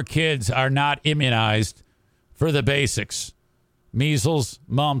if your kids are not immunized for the basics, measles,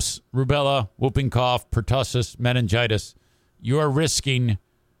 mumps, rubella, whooping cough, pertussis, meningitis, you are risking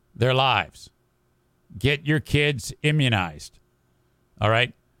their lives. Get your kids immunized. All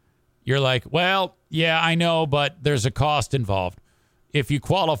right? You're like, well, yeah, I know, but there's a cost involved. If you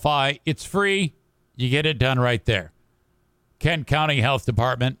qualify, it's free. You get it done right there. Kent County Health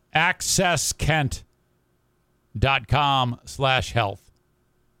Department, accesskent.com/health.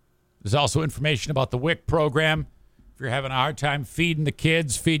 There's also information about the WIC program. If you're having a hard time feeding the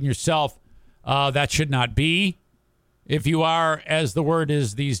kids, feeding yourself, that should not be. If you are, as the word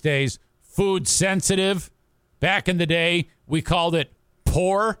is these days, food sensitive, back in the day, we called it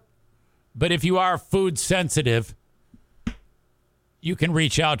poor. But if you are food sensitive, you can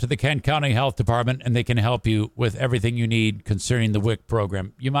reach out to the Kent County Health Department, and they can help you with everything you need concerning the WIC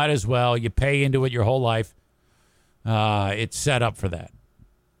program. You might as well. You pay into it your whole life. It's set up for that.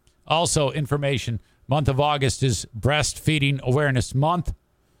 Also, information. Month of August is Breastfeeding Awareness Month.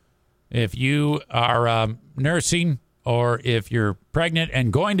 If you are nursing or if you're pregnant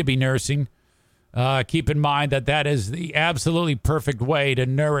and going to be nursing, keep in mind that that is the absolutely perfect way to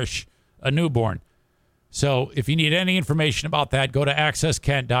nourish a newborn. So if you need any information about that, go to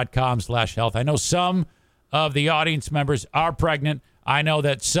accesskent.com/health. I know some of the audience members are pregnant. I know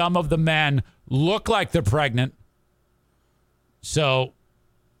that some of the men look like they're pregnant. So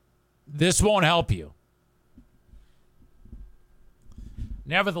this won't help you.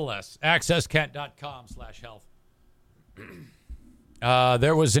 Nevertheless, accesskent.com/health.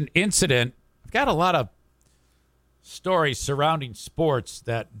 There was an incident. I've got a lot of stories surrounding sports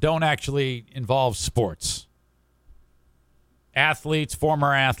that don't actually involve sports. Athletes,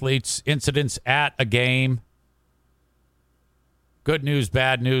 former athletes, incidents at a game. Good news,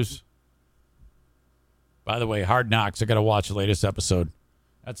 bad news. By the way, Hard Knocks, I got to watch the latest episode.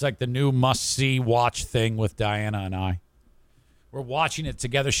 That's like the new must-see watch thing with Diana and I. We're watching it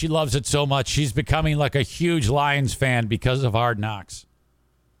together. She loves it so much. She's becoming like a huge Lions fan because of Hard Knocks.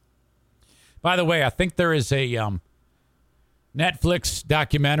 By the way, I think there is a Netflix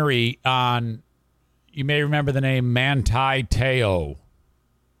documentary on, you may remember the name Manti Te'o.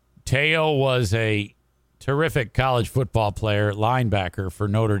 Te'o was a terrific college football player, linebacker for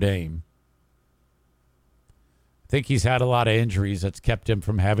Notre Dame. I think he's had a lot of injuries that's kept him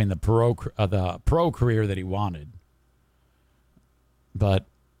from having the pro career that he wanted. But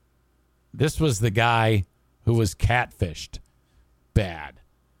this was the guy who was catfished. Bad.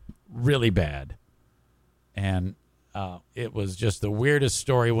 Really bad. And it was just the weirdest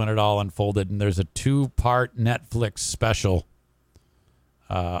story when it all unfolded. And there's a 2-part Netflix special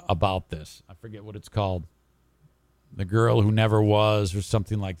about this. I forget what it's called. The Girl Who Never Was or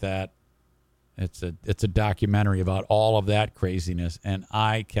something like that. It's a documentary about all of that craziness. And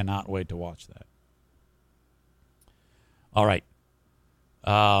I cannot wait to watch that. All right.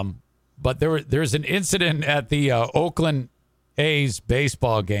 But there's an incident at the Oakland A's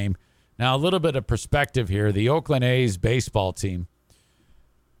baseball game. Now, a little bit of perspective here. The Oakland A's baseball team,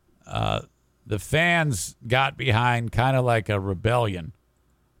 the fans got behind kind of like a rebellion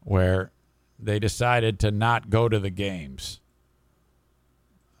where they decided to not go to the games.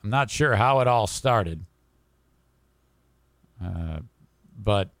 I'm not sure how it all started,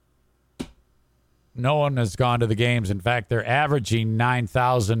 but no one has gone to the games. In fact, they're averaging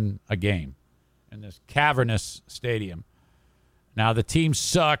 9,000 a game in this cavernous stadium. Now, the team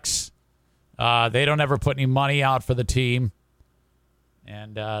sucks. They don't ever put any money out for the team.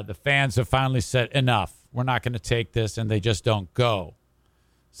 And the fans have finally said, enough. We're not going to take this, and they just don't go.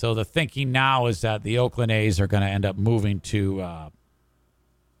 So the thinking now is that the Oakland A's are going to end up moving to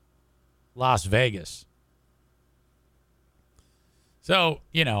Las Vegas. So,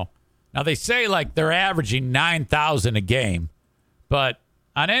 now they say like they're averaging 9,000 a game, but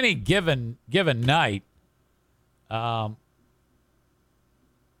on any given night, oh,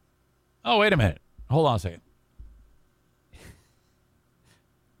 wait a minute. Hold on a second.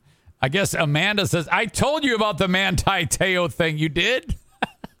 I guess Amanda says, I told you about the Manti Te'o thing. You did?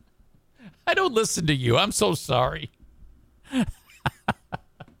 I don't listen to you. I'm so sorry.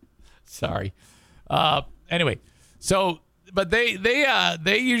 Sorry. Anyway, so but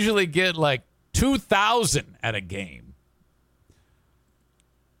they usually get like 2,000 at a game.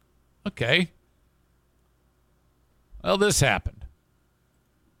 Okay. Well, this happened.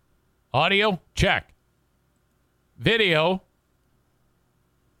 Audio, check. Video,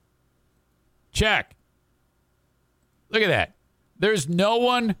 check. Look at that. There's no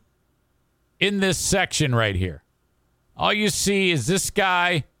one in this section right here. All you see is this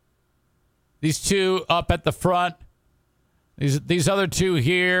guy, these two up at the front, these other two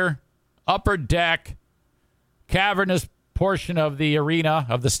here, upper deck, cavernous portion of the arena,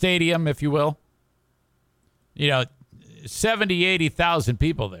 of the stadium, if you will. 70, 80,000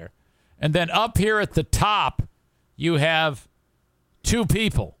 people there. And then up here at the top, you have two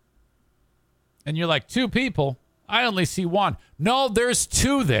people. And you're like, two people? I only see one. No, there's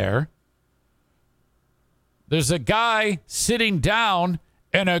two there. There's a guy sitting down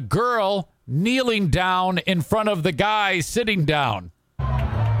and a girl kneeling down in front of the guy sitting down.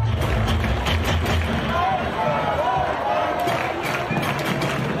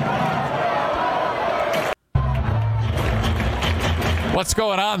 What's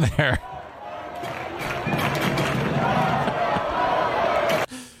going on there?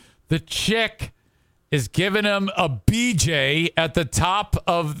 The chick is giving him a BJ at the top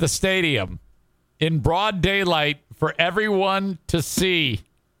of the stadium in broad daylight for everyone to see.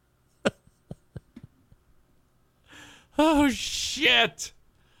 Oh, shit.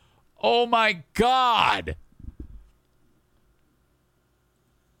 Oh, my God.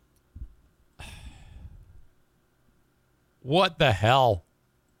 What the hell?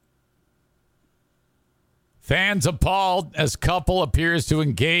 Fans appalled as couple appears to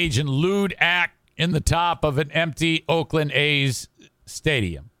engage in lewd act in the top of an empty Oakland A's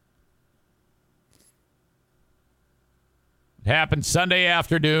stadium. It happened Sunday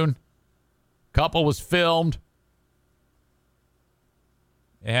afternoon. Couple was filmed.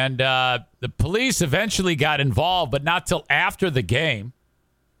 And the police eventually got involved, but not till after the game.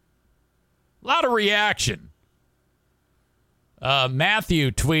 A lot of reaction.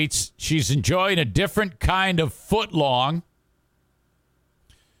 Matthew tweets, she's enjoying a different kind of footlong.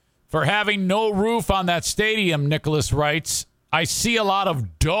 For having no roof on that stadium, Nicholas writes, I see a lot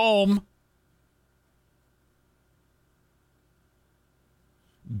of dome.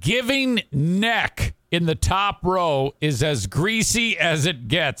 Giving neck in the top row is as greasy as it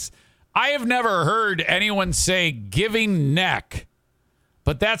gets. I have never heard anyone say giving neck,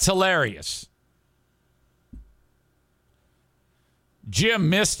 but that's hilarious. Jim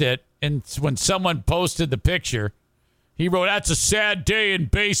missed it, and when someone posted the picture, he wrote, that's a sad day in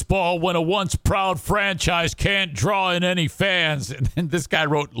baseball when a once proud franchise can't draw in any fans. And then this guy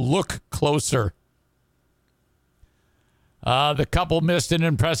wrote, look closer. The couple missed an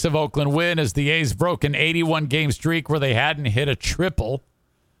impressive Oakland win as the A's broke an 81-game streak where they hadn't hit a triple.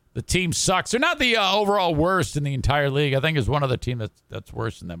 The team sucks. They're not the overall worst in the entire league. I think there's one other team that's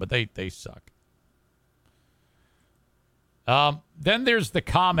worse than them, but they suck. Then there's the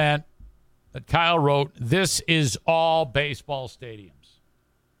comment that Kyle wrote, this is all baseball stadiums.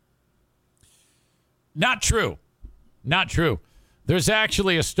 Not true. Not true. There's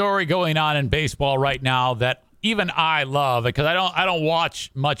actually a story going on in baseball right now that even I love, because I don't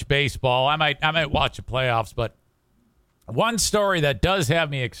watch much baseball. I might watch the playoffs, but one story that does have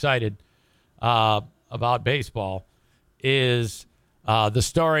me excited about baseball is the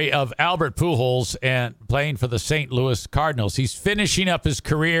story of Albert Pujols and playing for the St. Louis Cardinals. He's finishing up his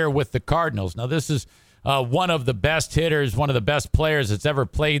career with the Cardinals. Now, this is one of the best hitters, one of the best players that's ever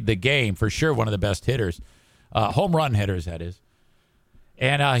played the game, for sure one of the best hitters, home run hitters, that is.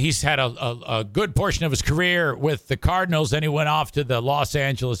 And he's had a good portion of his career with the Cardinals. Then he went off to the Los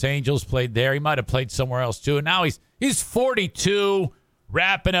Angeles Angels, played there. He might have played somewhere else, too. And now he's 42,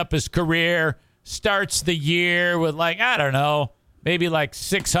 wrapping up his career, starts the year with, maybe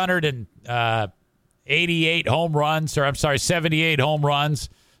 688 home runs, 78 home runs.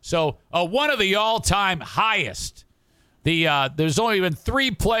 So one of the all-time highest. There's only been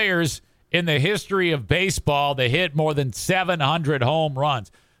 3 players in the history of baseball that hit more than 700 home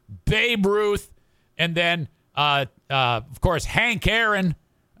runs. Babe Ruth, and then, of course, Hank Aaron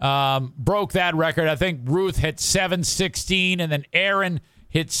broke that record. I think Ruth hit 716, and then Aaron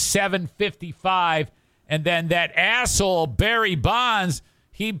hit 755. And then that asshole, Barry Bonds,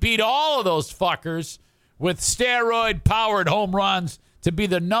 he beat all of those fuckers with steroid-powered home runs to be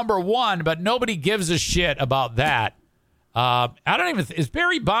the number one, but nobody gives a shit about that. Is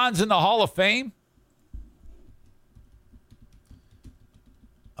Barry Bonds in the Hall of Fame?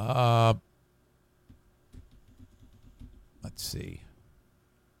 Let's see.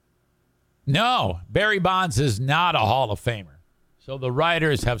 No, Barry Bonds is not a Hall of Famer. So the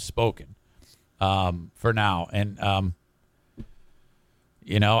writers have spoken for now. And, I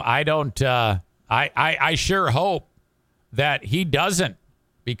don't, I sure hope that he doesn't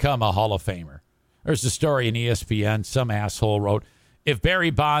become a Hall of Famer. There's a story in ESPN, some asshole wrote, if Barry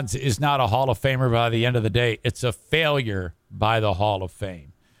Bonds is not a Hall of Famer by the end of the day, it's a failure by the Hall of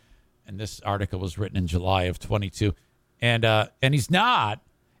Fame. And this article was written in July of 22. And he's not.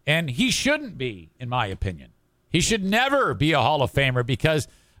 And he shouldn't be, in my opinion. He should never be a Hall of Famer because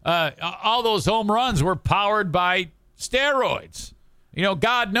all those home runs were powered by steroids.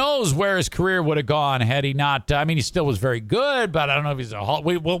 God knows where his career would have gone had he not. He still was very good, but I don't know if he's a Hall.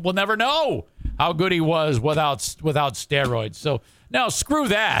 We'll never know how good he was without steroids. So, no, screw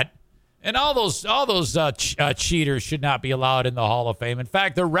that. And all those cheaters should not be allowed in the Hall of Fame. In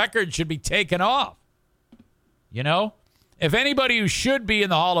fact, their record should be taken off. If anybody who should be in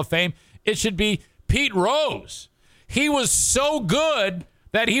the Hall of Fame, it should be Pete Rose. He was so good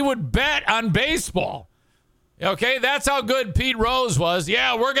that he would bet on baseball. Okay, that's how good Pete Rose was.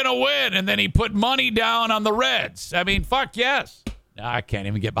 Yeah, we're going to win. And then he put money down on the Reds. Fuck yes. I can't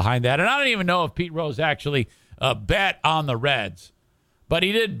even get behind that. And I don't even know if Pete Rose actually bet on the Reds. But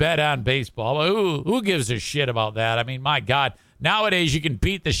he did bet on baseball. Who gives a shit about that? My God. Nowadays, you can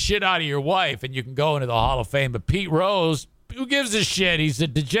beat the shit out of your wife and you can go into the Hall of Fame. But Pete Rose, who gives a shit? He's a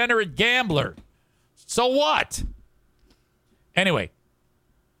degenerate gambler. So what? Anyway,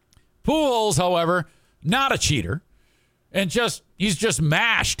 Pujols, however, not a cheater. And he's just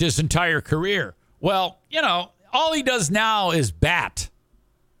mashed his entire career. Well, all he does now is bat.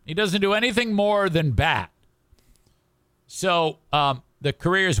 He doesn't do anything more than bat. So the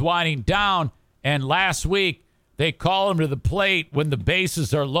career is winding down. And last week, they call him to the plate when the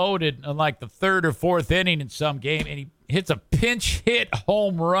bases are loaded in like the third or fourth inning in some game. And he hits a pinch hit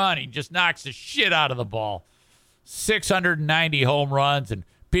home run. He just knocks the shit out of the ball. 690 home runs. And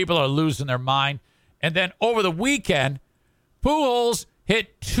people are losing their mind. And then over the weekend, Pujols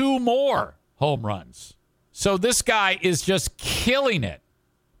hit 2 more home runs. So this guy is just killing it.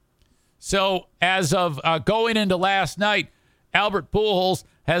 So as of going into last night, Albert Pujols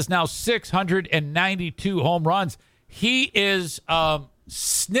has now 692 home runs. He is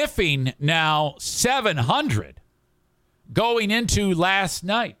sniffing now 700 going into last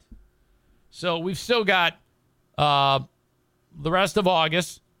night. So we've still got the rest of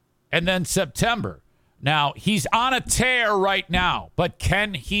August and then September. Now, he's on a tear right now, but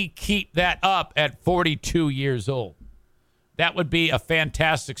can he keep that up at 42 years old? That would be a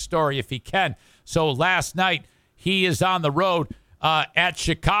fantastic story if he can. So last night, he is on the road at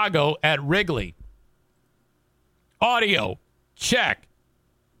Chicago at Wrigley. Audio, check.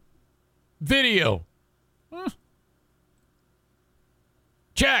 Video,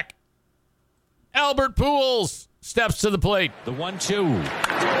 check. Albert Pujols steps to the plate. The 1-2.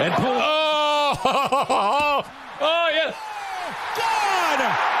 And Pujols. Oh, yes. Gone!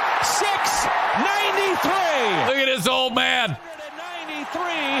 693. Look at this old man. 93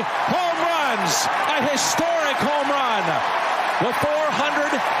 home runs. A historic home run. With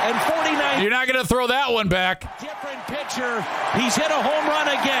 449. You're not going to throw that one back. Different pitcher. He's hit a home run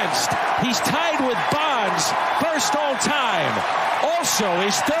against. He's tied with Bonds. First all time. Also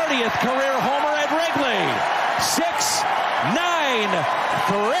his 30th career homer at Wrigley.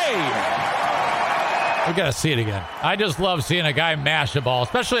 693. We got to see it again. I just love seeing a guy mash a ball,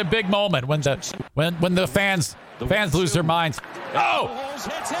 especially a big moment when the fans lose their minds. Oh,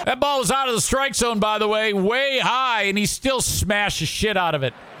 that ball was out of the strike zone, by the way, way high, and he still smashed the shit out of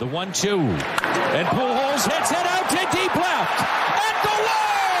it. The 1-2, and Pujols hits it out to deep left, at the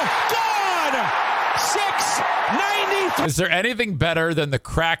wall, gone. 693. Is there anything better than the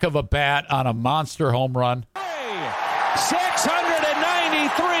crack of a bat on a monster home run?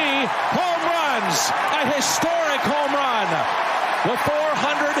 693 home runs. A historic home run. The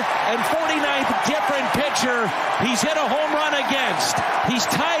 449th different pitcher he's hit a home run against. He's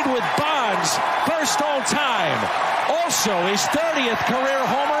tied with Bonds. First all time. Also his 30th career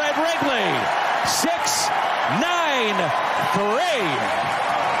homer at Wrigley. 693.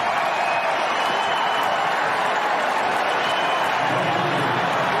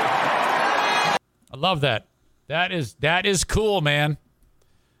 I love that. That is cool, man.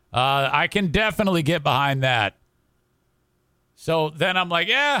 I can definitely get behind that. So then I'm like,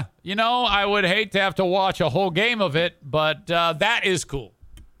 yeah, I would hate to have to watch a whole game of it, but that is cool.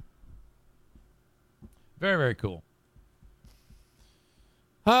 Very, very cool.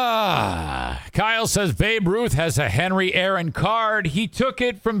 Kyle says Babe Ruth has a Henry Aaron card. He took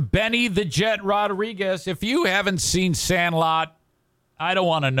it from Benny the Jet Rodriguez. If you haven't seen Sandlot, I don't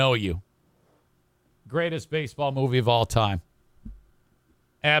want to know you. Greatest baseball movie of all time.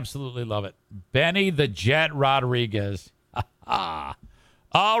 Absolutely love it. Benny the Jet Rodriguez. All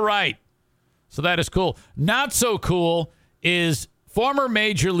right. So that is cool. Not so cool is former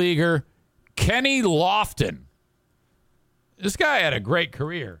major leaguer Kenny Lofton. This guy had a great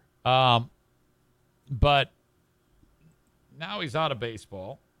career. But now he's out of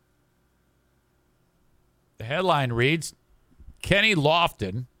baseball. The headline reads, Kenny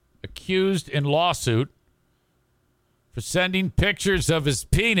Lofton accused in lawsuit for sending pictures of his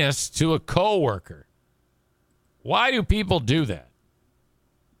penis to a coworker. Why do people do that?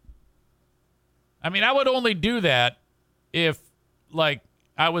 I mean, I would only do that if, like,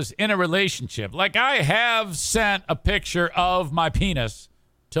 I was in a relationship. Like, I have sent a picture of my penis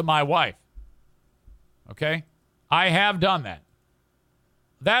to my wife. Okay? I have done that.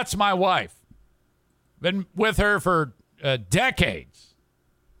 That's my wife. Been with her for decades.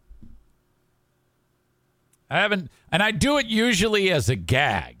 I haven't, and I do it usually as a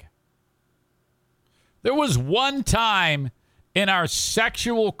gag. There was one time in our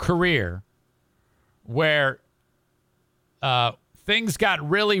sexual career where things got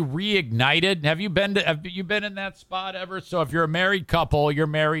really reignited. Have you been in that spot ever? So if you're a married couple, you're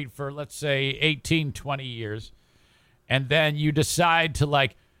married for, let's say, 18, 20 years, and then you decide to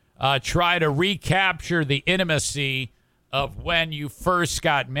try to recapture the intimacy of when you first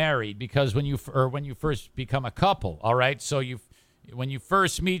got married, because when you first become a couple, all right? So when you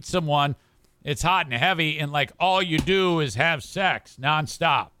first meet someone, it's hot and heavy, and all you do is have sex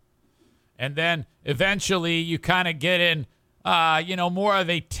nonstop. And then eventually you kind of get in more of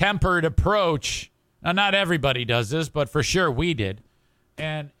a tempered approach. Now, not everybody does this, but for sure we did.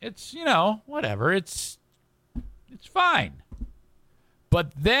 And it's, whatever. It's fine.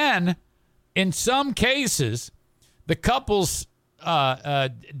 But then, in some cases, the couples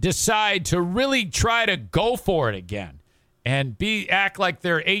decide to really try to go for it again and act like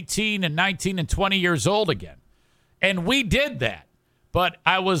they're 18 and 19 and 20 years old again. And we did that. But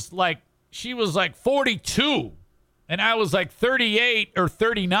I was she was 42. And I was 38 or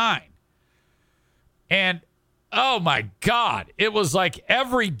 39. And, oh, my God, it was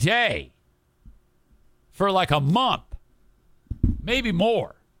every day for a month, maybe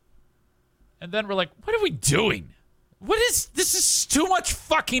more. And then we're what are we doing? This is too much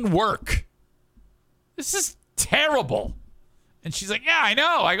fucking work. This is terrible. And she's like, yeah, I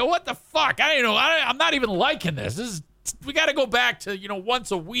know. I go, what the fuck? I don't know. I'm not even liking this. We got to go back to,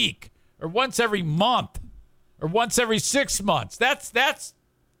 once a week or once every month. Or once every 6 months. That's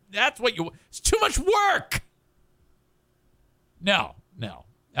what it's too much work. No.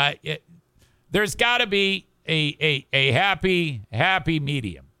 There's got to be a happy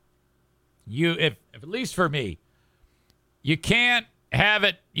medium. If at least for me, you can't have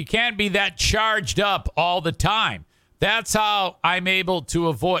it. You can't be that charged up all the time. That's how I'm able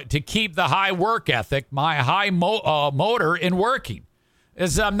to keep the high work ethic, my high motor in working.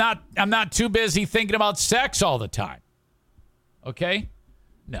 Is I'm not too busy thinking about sex all the time. Okay?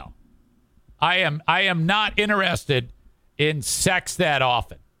 No. I am not interested in sex that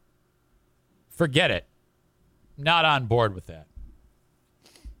often. Forget it. Not on board with that.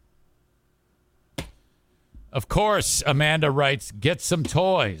 Of course, Amanda writes, get some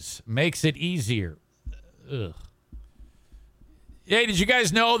toys. Makes it easier. Ugh. Hey, did you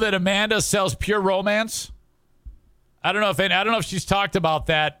guys know that Amanda sells Pure Romance? I don't know if she's talked about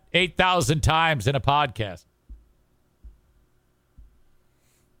that 8,000 times in a podcast.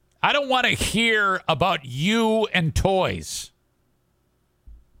 I don't want to hear about you and toys.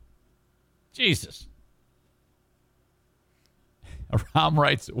 Jesus. Ram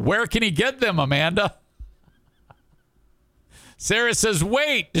writes, where can he get them, Amanda? Sarah says,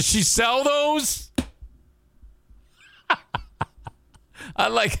 wait, does she sell those? I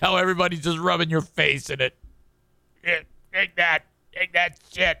like how everybody's just rubbing your face in it. Take that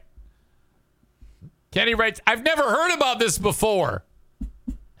shit. Kenny writes, I've never heard about this before.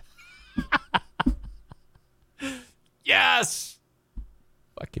 Yes.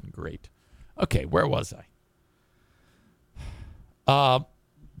 Fucking great. Okay, where was I?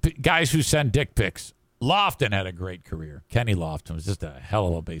 Guys who send dick pics. Lofton had a great career. Kenny Lofton was just a hell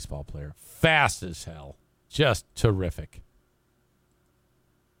of a baseball player. Fast as hell. Just terrific.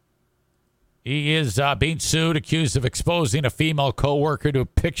 He is being sued, accused of exposing a female coworker to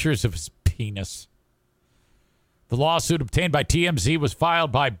pictures of his penis. The lawsuit obtained by TMZ was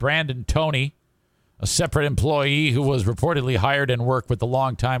filed by Brandon Toney, a separate employee who was reportedly hired and worked with the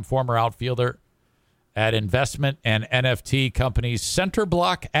longtime former outfielder at investment and NFT companies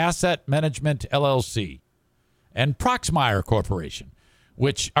Centerblock Asset Management, LLC, and Proxmire Corporation,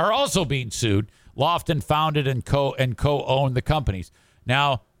 which are also being sued. Lofton founded and co-owned the companies.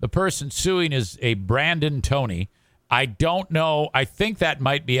 Now, the person suing is a Brandon Tony. I don't know. I think that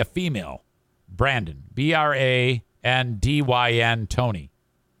might be a female. Brandon. Brandyn Tony.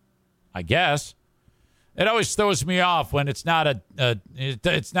 I guess. It always throws me off when it's not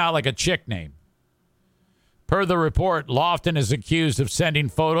it's not like a chick name. Per the report, Lofton is accused of sending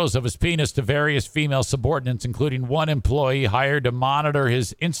photos of his penis to various female subordinates, including one employee hired to monitor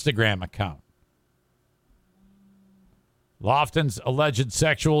his Instagram account. Lofton's alleged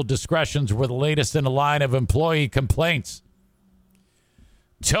sexual discretions were the latest in a line of employee complaints.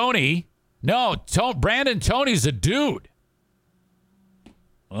 Brandon Tony's a dude.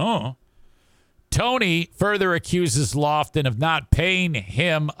 Oh. Tony further accuses Lofton of not paying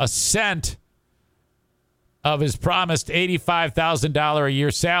him a cent of his promised $85,000 a year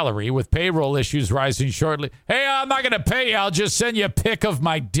salary, with payroll issues rising shortly. Hey, I'm not going to pay you. I'll just send you a pic of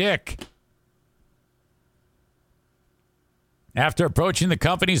my dick. After approaching the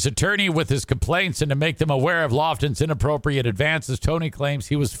company's attorney with his complaints and to make them aware of Lofton's inappropriate advances, Tony claims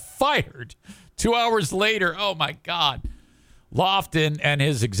he was fired 2 hours later. Oh, my God. Lofton and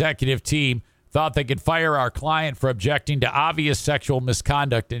his executive team thought they could fire our client for objecting to obvious sexual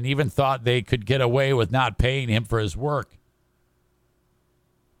misconduct and even thought they could get away with not paying him for his work.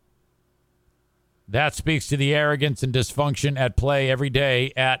 That speaks to the arrogance and dysfunction at play every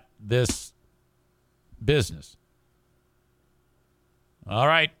day at this business. All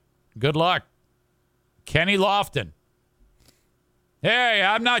right. Good luck. Kenny Lofton. Hey,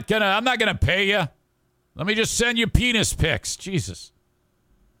 I'm not gonna pay you. Let me just send you penis pics. Jesus.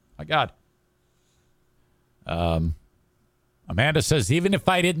 My God. Amanda says, even if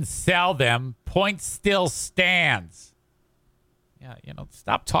I didn't sell them, point still stands. Yeah,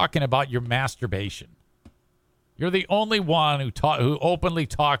 stop talking about your masturbation. You're the only one who openly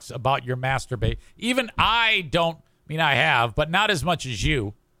talks about your masturbation. Even I don't. I mean, I have, but not as much as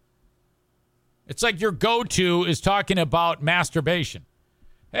you. It's like your go-to is talking about masturbation.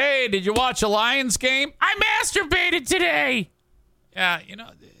 Hey, did you watch a Lions game? I masturbated today. Yeah, why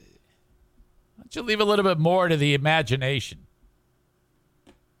don't you leave a little bit more to the imagination?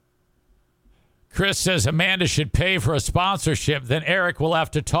 Chris says Amanda should pay for a sponsorship. Then Eric will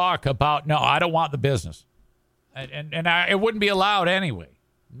have to talk about, no, I don't want the business. And it wouldn't be allowed anyway.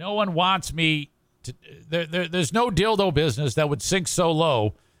 No one wants me to. There's no dildo business that would sink so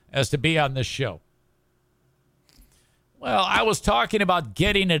low as to be on this show. Well, I was talking about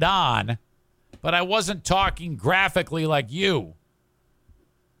getting it on, but I wasn't talking graphically like you.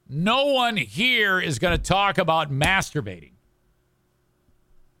 No one here is going to talk about masturbating.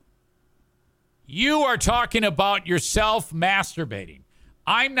 You are talking about yourself masturbating.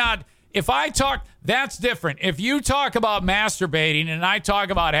 I'm not. If I talk, that's different. If you talk about masturbating and I talk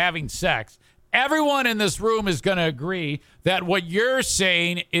about having sex, everyone in this room is going to agree that what you're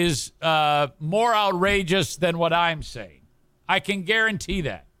saying is more outrageous than what I'm saying. I can guarantee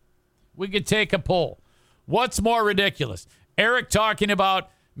that. We could take a poll. What's more ridiculous? Eric talking about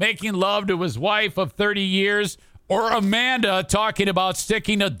making love to his wife of 30 years, or Amanda talking about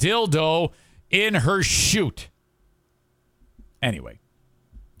sticking a dildo in her chute? Anyway.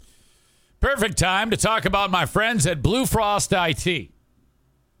 Perfect time to talk about my friends at Blue Frost IT.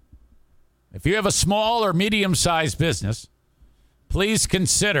 If you have a small or medium-sized business, please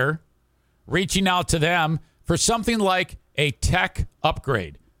consider reaching out to them for something like a tech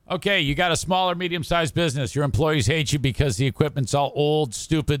upgrade. Okay, you got a small or medium-sized business. Your employees hate you because the equipment's all old,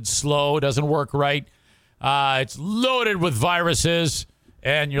 stupid, slow, doesn't work right. It's loaded with viruses.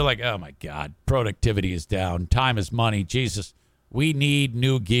 And you're like, oh, my God, productivity is down. Time is money. Jesus, we need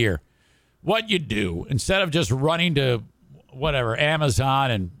new gear. What you do, instead of just running to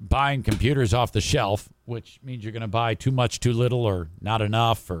Amazon and buying computers off the shelf, which means you're going to buy too much, too little, or not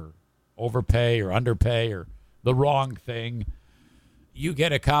enough, or overpay or underpay, or the wrong thing, you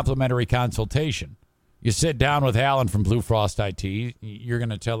get a complimentary consultation. You sit down with Alan from Blue Frost IT. You're going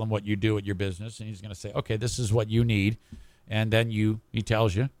to tell him what you do at your business, and he's going to say, okay, this is what you need. And then he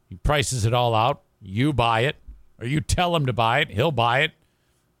tells you, he prices it all out. You buy it, or you tell him to buy it. He'll buy it.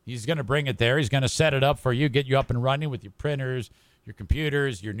 He's going to bring it there. He's going to set it up for you, get you up and running with your printers, your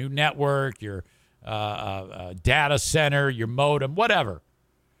computers, your new network, your data center, your modem, whatever.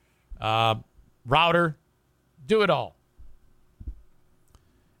 Router, do it all.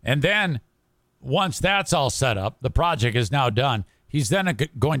 And then once that's all set up, the project is now done. He's then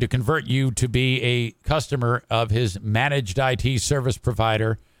going to convert you to be a customer of his managed IT service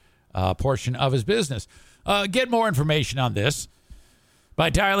provider portion of his business. Get more information on this by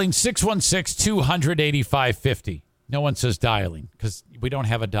dialing 616-200-8550. No one says dialing because we don't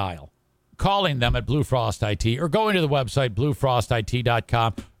have a dial. Calling them at Blue Frost IT or going to the website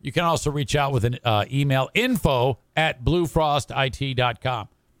bluefrostit.com. You can also reach out with an email, info@bluefrostit.com.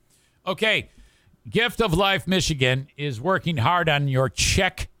 Okay. Gift of Life Michigan is working hard on your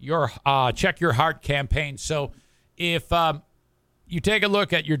check your heart campaign. So if you take a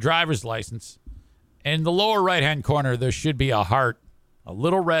look at your driver's license, in the lower right-hand corner, there should be a heart, a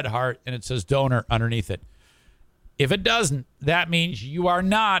little red heart, and it says donor underneath it. If it doesn't, that means you are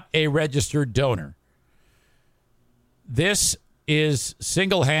not a registered donor. This is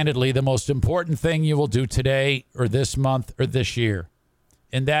single-handedly the most important thing you will do today or this month or this year.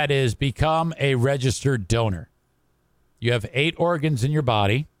 And that is become a registered donor. You have 8 organs in your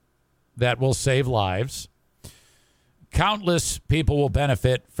body that will save lives. Countless people will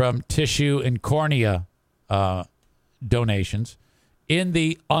benefit from tissue and cornea donations in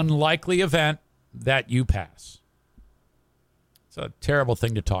the unlikely event that you pass. It's a terrible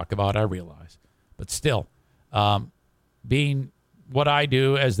thing to talk about, I realize. But still, being what I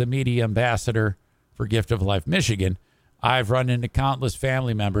do as the media ambassador for Gift of Life Michigan, I've run into countless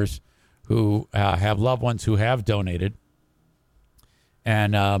family members who have loved ones who have donated.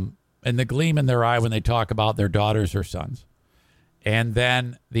 And the gleam in their eye when they talk about their daughters or sons. And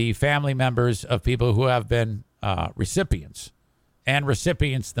then the family members of people who have been recipients and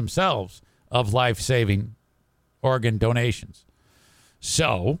recipients themselves of life-saving organ donations.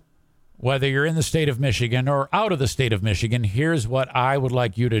 So whether you're in the state of Michigan or out of the state of Michigan, here's what I would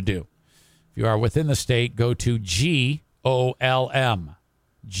like you to do. If you are within the state, go to GOLM.org,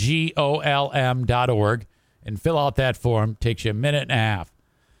 and fill out that form. Takes you a minute and a half.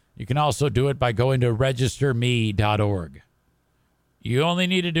 You can also do it by going to registerme.org. You only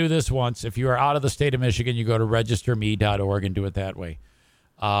need to do this once. If you are out of the state of Michigan, you go to registerme.org and do it that way.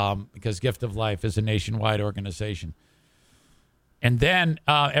 Because Gift of Life is a nationwide organization. And then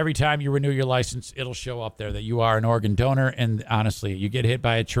every time you renew your license, it'll show up there that you are an organ donor. And honestly, you get hit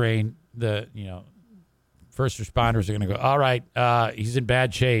by a train, first responders are going to go, all right, he's in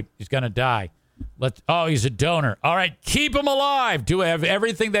bad shape. He's going to die. He's a donor. All right, keep him alive. Do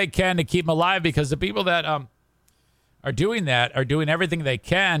everything they can to keep him alive, because the people that are doing that are doing everything they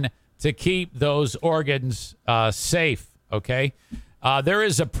can to keep those organs safe, okay? There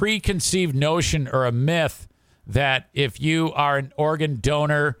is a preconceived notion or a myth that if you are an organ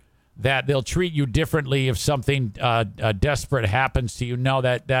donor, that they'll treat you differently if something desperate happens to you. No,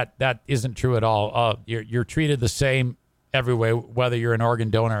 that isn't true at all. You're treated the same everywhere, whether you're an organ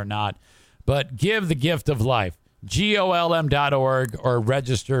donor or not. But give the Gift of Life, GOLM.org or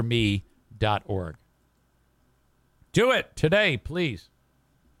registerme.org. Do it today, please.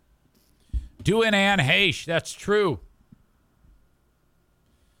 Do an Ann Heche. That's true.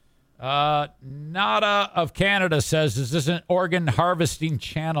 Nada of Canada says, is this an organ harvesting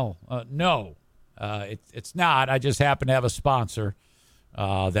channel? No, it's not. I just happen to have a sponsor.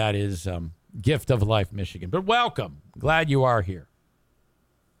 That is Gift of Life Michigan. But welcome. Glad you are here.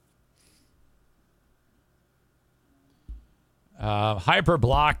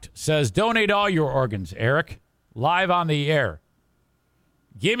 Hyperblocked says, donate all your organs, Eric. Live on the air.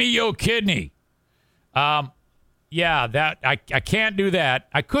 Give me your kidney. Yeah, that I can't do that.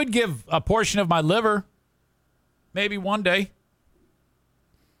 I could give a portion of my liver. Maybe one day.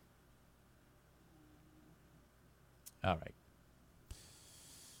 All right.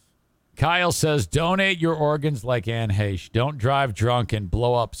 Kyle says, donate your organs like Ann Heche. Don't drive drunk and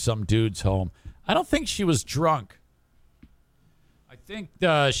blow up some dude's home. I don't think she was drunk. I think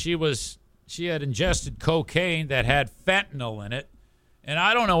she had ingested cocaine that had fentanyl in it. And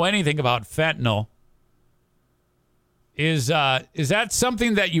I don't know anything about fentanyl. Is that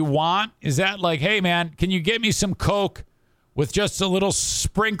something that you want? Is that like, hey, man, can you get me some Coke with just a little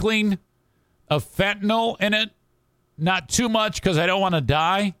sprinkling of fentanyl in it? Not too much, because I don't want to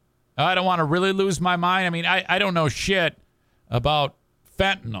die. I don't want to really lose my mind. I mean, I don't know shit about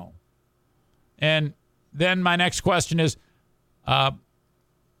fentanyl. And then my next question is,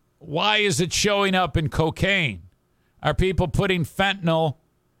 why is it showing up in cocaine? Are people putting fentanyl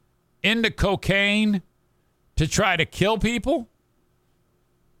into cocaine to try to kill people?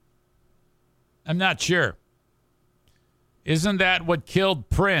 I'm not sure. Isn't that what killed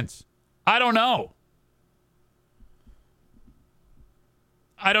Prince? I don't know.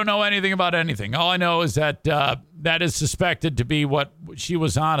 I don't know anything about anything. All I know is that that is suspected to be what she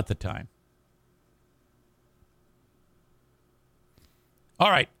was on at the time. All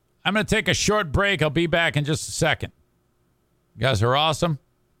right. I'm going to take a short break. I'll be back in just a second. You guys are awesome.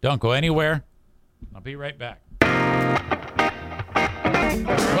 Don't go anywhere. I'll be right back. Welcome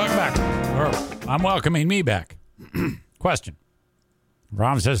back. Or I'm welcoming me back. Question.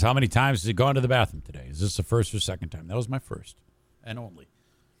 Rom says, how many times has he gone to the bathroom today? Is this the first or second time? That was my first and only.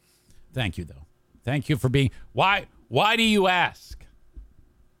 Thank you, though. Thank you for being... Why do you ask?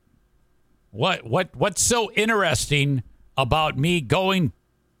 What's so interesting about me going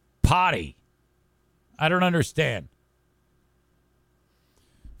potty? I don't understand.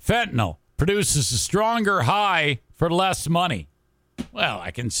 Fentanyl produces a stronger high for less money. Well,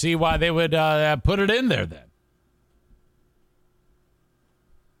 I can see why they would put it in there then.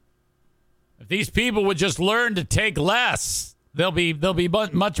 If these people would just learn to take less, they'll be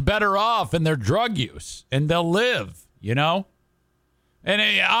much better off in their drug use, and they'll live, you know? And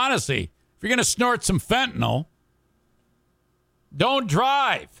honestly, if you're going to snort some fentanyl, don't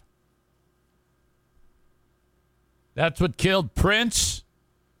drive. That's what killed Prince.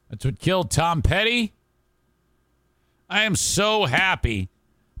 That's what killed Tom Petty. I am so happy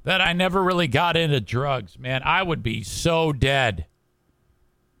that I never really got into drugs, man. I would be so dead.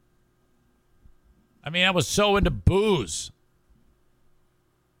 I mean, I was so into booze.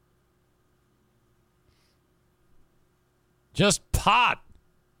 Just pot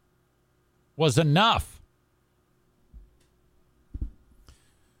was enough.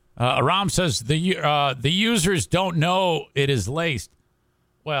 Aram says the users don't know it is laced.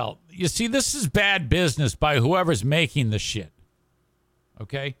 Well, you see, this is bad business by whoever's making the shit.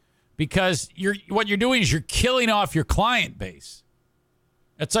 Okay? Because what you're doing is you're killing off your client base.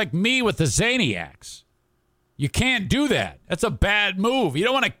 It's like me with the Zaniacs. You can't do that. That's a bad move. You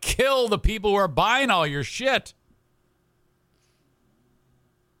don't want to kill the people who are buying all your shit.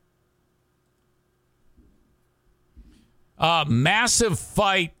 Massive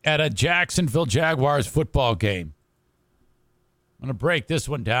fight at a Jacksonville Jaguars football game. I'm going to break this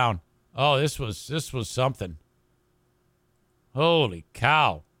one down. Oh, this was something. Holy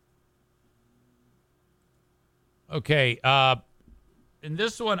cow. Okay, in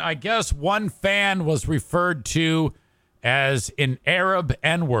this one, I guess one fan was referred to as an Arab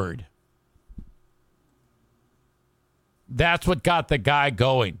N-word. That's what got the guy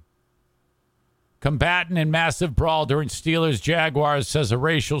going. Combatant in massive brawl during Steelers-Jaguars, says a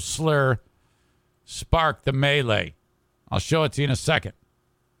racial slur sparked the melee. I'll show it to you in a second.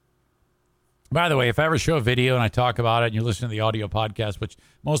 By the way, if I ever show a video and I talk about it and you're listening to the audio podcast, which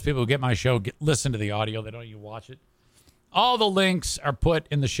most people who get my show listen to the audio, they don't even watch it. All the links are put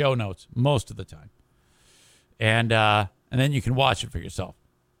in the show notes most of the time. And then you can watch it for yourself.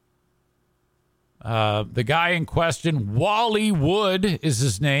 The guy in question, Wally Wood is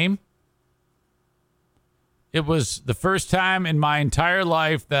his name. It was the first time in my entire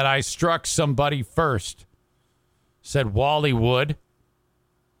life that I struck somebody first, said Wally Wood.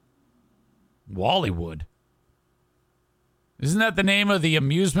 Wallywood. Isn't that the name of the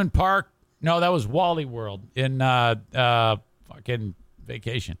amusement park? No, that was Wally World in fucking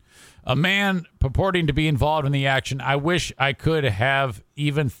Vacation. A man purporting to be involved in the action. I wish I could have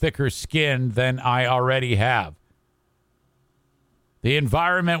even thicker skin than I already have. The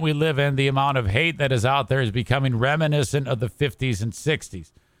environment we live in, the amount of hate that is out there is becoming reminiscent of the 50s and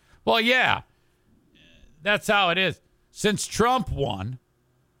 60s. Well, yeah, that's how it is. Since Trump won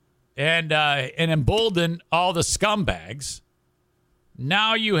and emboldened all the scumbags,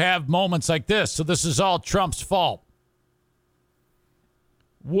 now you have moments like this. So this is all Trump's fault.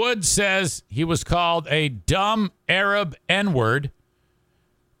 Wood says he was called a dumb Arab N-word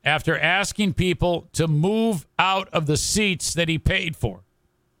after asking people to move out of the seats that he paid for.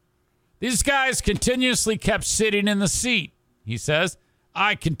 These guys continuously kept sitting in the seat, he says.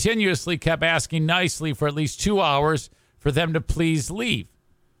 I continuously kept asking nicely for at least 2 hours for them to please leave.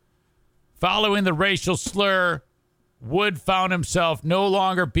 Following the racial slur, Wood found himself no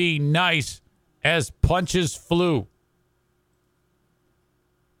longer being nice as punches flew.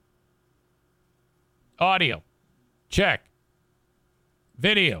 Audio. Check.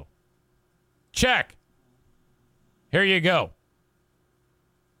 Video. Check. Here you go.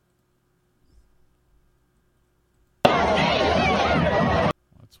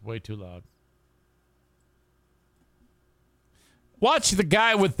 That's way too loud. Watch the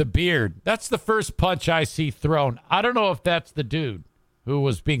guy with the beard. That's the first punch I see thrown. I don't know if that's the dude who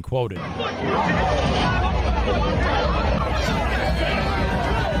was being quoted.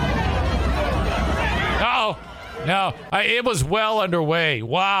 No, it was well underway.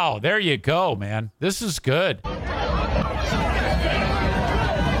 Wow, there you go, man. This is good.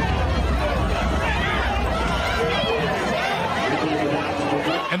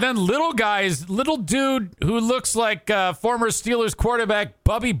 And then little dude who looks like former Steelers quarterback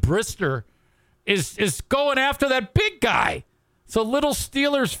Bubby Brister is going after that big guy. So little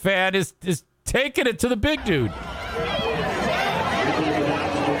Steelers fan is taking it to the big dude.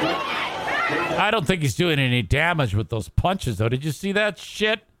 I don't think he's doing any damage with those punches, though. Did you see that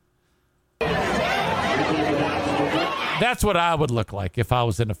shit? That's what I would look like if I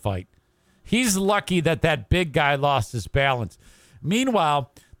was in a fight. He's lucky that big guy lost his balance.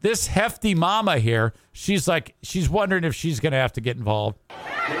 Meanwhile, this hefty mama here, she's wondering if she's going to have to get involved.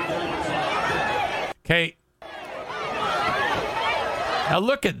 Okay. Now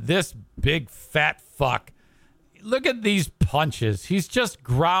look at this big fat fuck. Look at these punches. He's just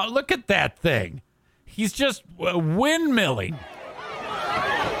look at that thing. He's just windmilling.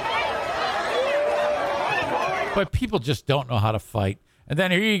 But people just don't know how to fight. And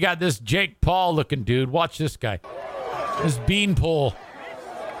then here you got this Jake Paul looking dude. Watch this guy. This beanpole.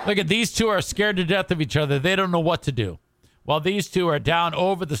 Look at these two are scared to death of each other. They don't know what to do. While these two are down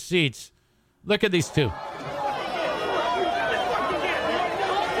over the seats. Look at these two.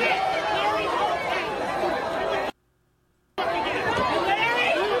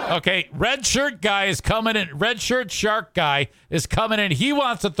 Okay, red shirt guy is coming in. Red shirt shark guy is coming in. He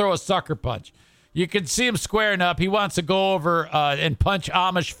wants to throw a sucker punch. You can see him squaring up. He wants to go over and punch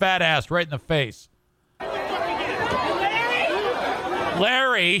Amish fat ass right in the face.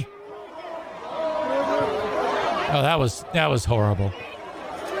 Larry. Oh, that was horrible.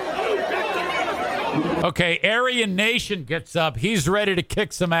 Okay, Aryan Nation gets up. He's ready to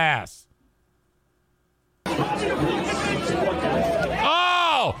kick some ass.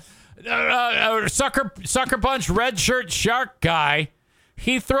 Sucker punch red shirt shark guy.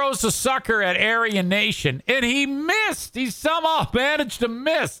 He throws a sucker at Aryan Nation, and he missed. He somehow managed to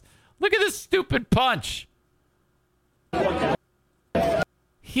miss. Look at this stupid punch. I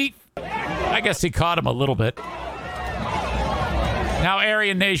guess he caught him a little bit. Now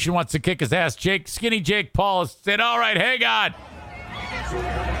Aryan Nation wants to kick his ass. Skinny Jake Paul has said, all right, hang on.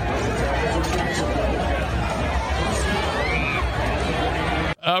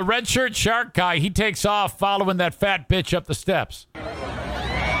 Red shirt shark guy, he takes off following that fat bitch up the steps.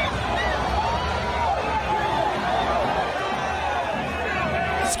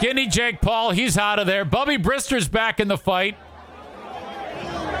 Skinny Jake Paul, he's out of there. Bubby Brister's back in the fight.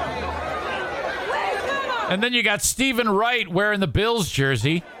 And then you got Stephen Wright wearing the Bills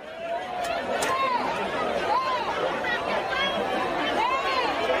jersey.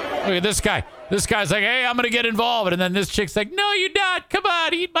 Look at this guy. This guy's like, hey, I'm going to get involved. And then this chick's like, no, you're not. Come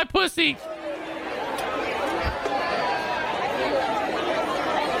on, eat my pussy.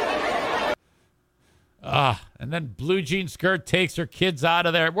 And then Blue Jean Skirt takes her kids out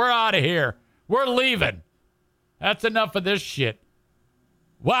of there. We're out of here. We're leaving. That's enough of this shit.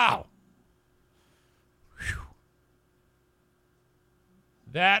 Wow. Whew.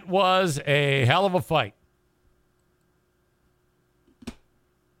 That was a hell of a fight.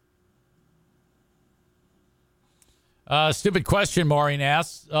 Stupid question, Maureen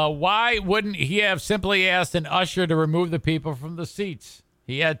asks. Why wouldn't he have simply asked an usher to remove the people from the seats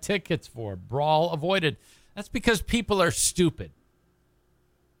he had tickets for? Brawl avoided. That's because people are stupid.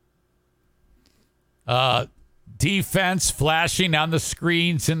 Defense flashing on the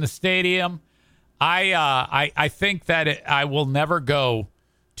screens in the stadium. I think that I will never go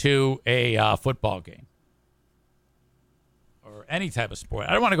to a football game. Any type of sport.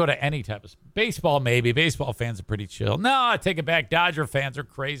 I don't want to go to any type of baseball. Maybe baseball fans are pretty chill. No, I take it back. Dodger fans are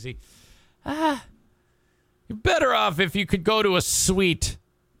crazy. You're better off if you could go to a suite.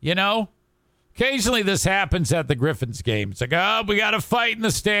 You know, occasionally this happens at the Griffins game. It's like, oh, we got a fight in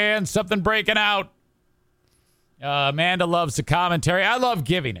the stands. Something breaking out. Amanda loves the commentary. I love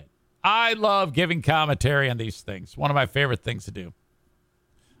giving it. I love giving commentary on these things. One of my favorite things to do.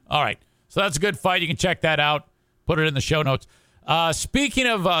 All right, so that's a good fight. You can check that out. Put it in the show notes. Speaking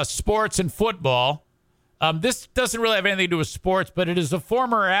of sports and football, this doesn't really have anything to do with sports, but it is a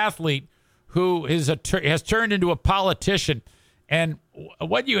former athlete who has turned into a politician. And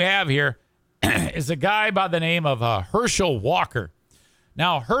what you have here is a guy by the name of Herschel Walker.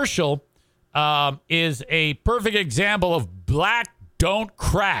 Now, Herschel is a perfect example of black don't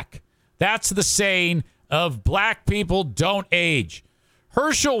crack. That's the saying of black people don't age.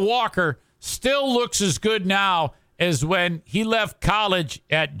 Herschel Walker still looks as good now as when he left college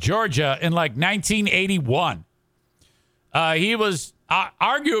at Georgia in like 1981. He was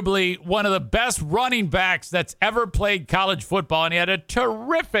arguably one of the best running backs that's ever played college football, and he had a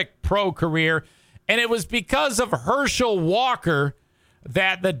terrific pro career. And it was because of Herschel Walker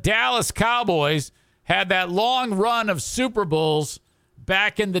that the Dallas Cowboys had that long run of Super Bowls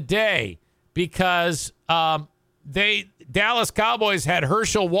back in the day because Dallas Cowboys had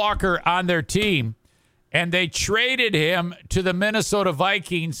Herschel Walker on their team, and they traded him to the Minnesota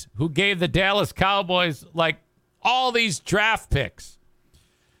Vikings, who gave the Dallas Cowboys like all these draft picks.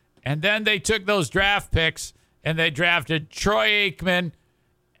 And then they took those draft picks and they drafted Troy Aikman,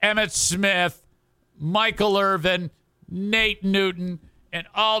 Emmitt Smith, Michael Irvin, Nate Newton, and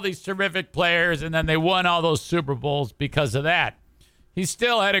all these terrific players. And then they won all those Super Bowls because of that. He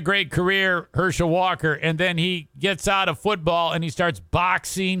still had a great career, Herschel Walker, and then he gets out of football and he starts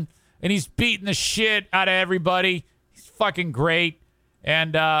boxing and he's beating the shit out of everybody. He's fucking great.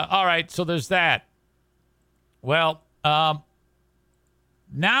 And all right, so there's that. Well,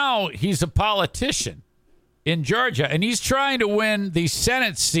 now he's a politician in Georgia, and he's trying to win the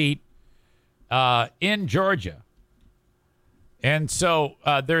Senate seat in Georgia. And so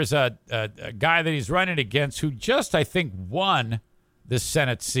there's a guy that he's running against who just, I think, won this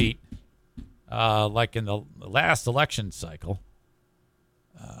Senate seat like in the last election cycle.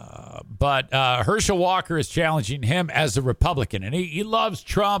 But Herschel Walker is challenging him as a Republican, and he loves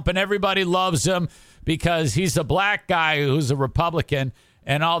Trump, and everybody loves him because he's a black guy who's a Republican,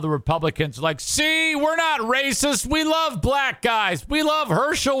 and all the Republicans are like, see, we're not racist. We love black guys. We love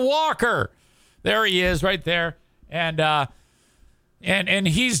Herschel Walker. There he is right there. And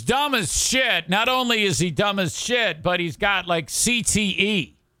he's dumb as shit. Not only is he dumb as shit, but he's got like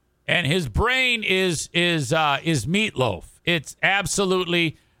CTE, and his brain is meatloaf. It's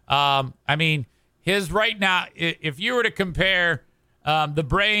absolutely, his right now, if you were to compare the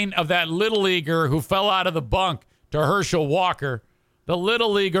brain of that little leaguer who fell out of the bunk to Herschel Walker, the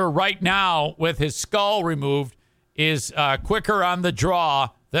little leaguer right now with his skull removed is quicker on the draw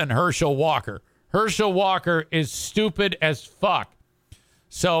than Herschel Walker. Herschel Walker is stupid as fuck.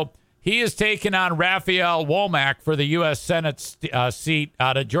 So he is taking on Raphael Womack for the U.S. Senate seat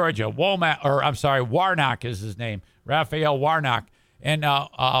out of Georgia. Warnock is his name. Raphael Warnock. And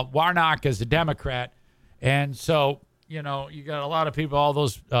Warnock is a Democrat. And so, you got a lot of people, all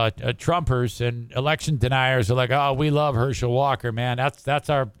those Trumpers and election deniers are like, oh, we love Herschel Walker, man. That's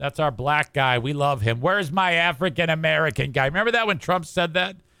our black guy. We love him. Where's my African-American guy? Remember that when Trump said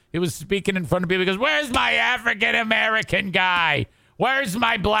that? He was speaking in front of people. He goes, where's my African-American guy? Where's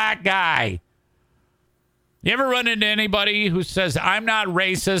my black guy? You ever run into anybody who says, I'm not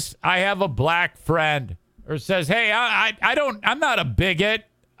racist, I have a black friend? Or says, hey, I'm not a bigot,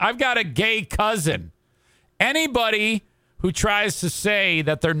 I've got a gay cousin. Anybody who tries to say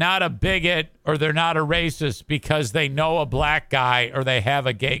that they're not a bigot or they're not a racist because they know a black guy or they have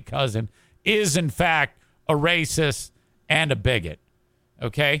a gay cousin is, in fact, a racist and a bigot.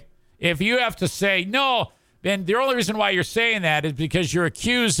 Okay? If you have to say, no, then the only reason why you're saying that is because you're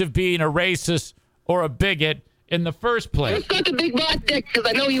accused of being a racist or a bigot in the first place. Let's got the big black dick because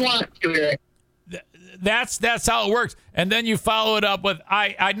I know you want to hear it. That's how it works. And then you follow it up with,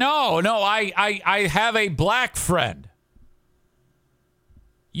 I have a black friend.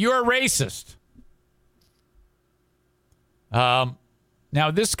 You're racist. Now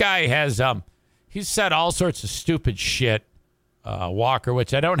this guy has, he's said all sorts of stupid shit, Walker,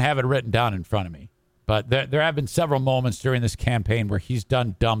 which I don't have it written down in front of me. But there have been several moments during this campaign where he's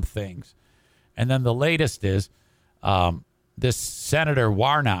done dumb things. And then the latest is this Senator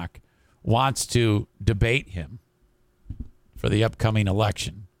Warnock wants to debate him for the upcoming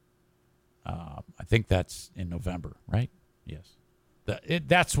election. I think that's in November, right? Yes.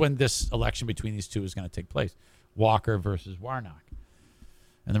 That's when this election between these two is going to take place. Walker versus Warnock.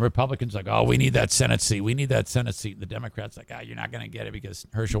 And the Republicans like, oh, we need that Senate seat. We need that Senate seat. And the Democrats like, you're not going to get it because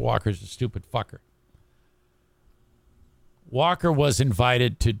Herschel Walker's a stupid fucker. Walker was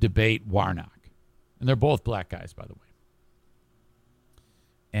invited to debate Warnock. And they're both black guys, by the way.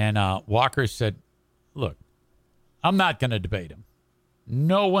 And Walker said, look, I'm not going to debate him.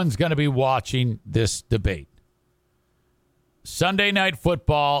 No one's going to be watching this debate. Sunday Night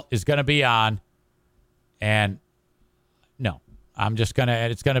Football is going to be on. And no, I'm just going to,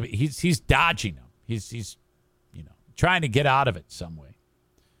 it's going to be, he's dodging him. He's trying to get out of it some way.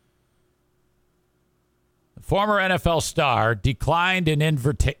 The former NFL star declined an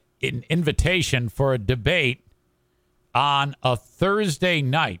invitation for a debate on a Thursday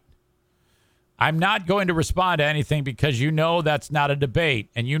night. I'm not going to respond to anything because that's not a debate.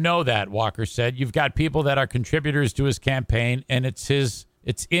 And you know that, Walker said. You've got people that are contributors to his campaign, and it's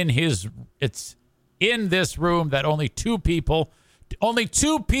in this room that only two people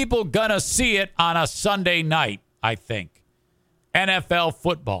gonna see it on a Sunday night, I think. NFL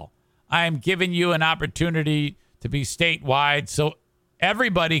football. I am giving you an opportunity to be statewide so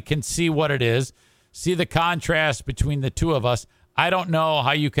everybody can see what it is, see the contrast between the two of us. I don't know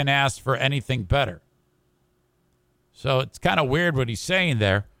how you can ask for anything better. So it's kind of weird what he's saying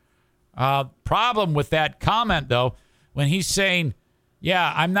there. Problem with that comment, though, when he's saying,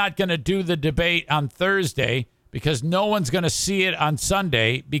 yeah, I'm not going to do the debate on Thursday because no one's going to see it on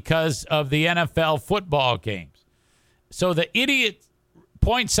Sunday because of the NFL football games. So the idiot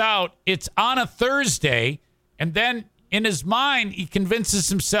points out it's on a Thursday, and then in his mind, he convinces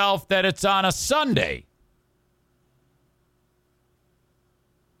himself that it's on a Sunday.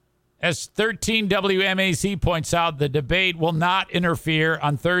 As 13 WMAZ points out, the debate will not interfere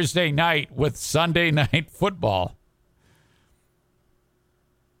on Thursday night with Sunday night football.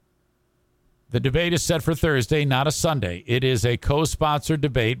 The debate is set for Thursday, not a Sunday. It is a co-sponsored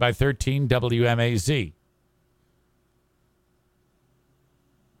debate by 13 WMAZ.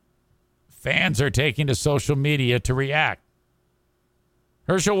 Fans are taking to social media to react.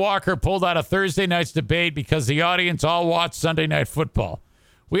 Herschel Walker pulled out a Thursday night's debate because the audience all watched Sunday Night Football.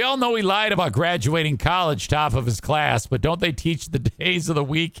 We all know he lied about graduating college top of his class, but don't they teach the days of the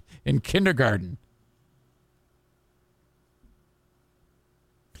week in kindergarten?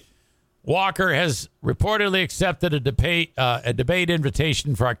 Walker has reportedly accepted a debate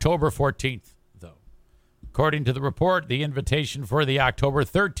invitation for October 14th, though. According to the report, the invitation for the October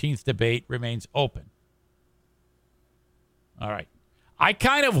 13th debate remains open. All right. I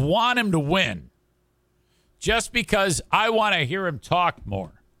kind of want him to win just because I want to hear him talk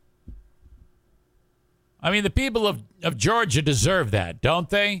more. I mean, the people of Georgia deserve that, don't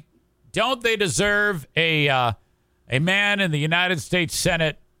they? Don't they deserve a man in the United States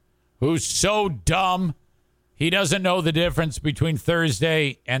Senate who's so dumb he doesn't know the difference between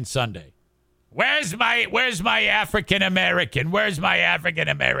Thursday and Sunday? Where's my African American? Where's my African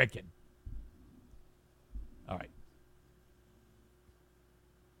American? All right.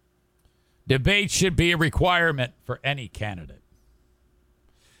 Debate should be a requirement for any candidate.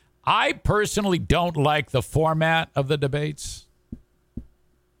 I personally don't like the format of the debates.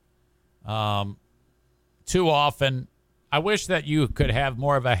 Too often, I wish that you could have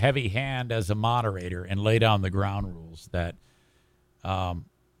more of a heavy hand as a moderator and lay down the ground rules that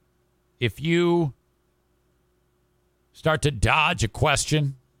if you start to dodge a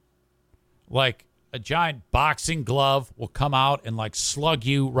question, like a giant boxing glove will come out and like slug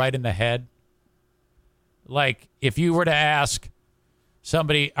you right in the head. Like if you were to ask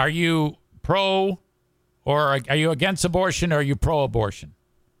somebody, are you pro or are you against abortion or are you pro-abortion?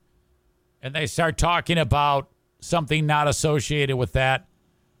 And they start talking about something not associated with that.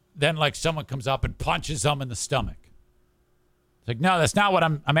 Then like someone comes up and punches them in the stomach. It's like, no, that's not what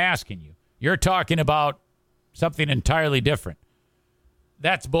I'm asking you. You're talking about something entirely different.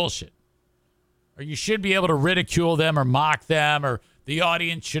 That's bullshit. Or you should be able to ridicule them or mock them, or the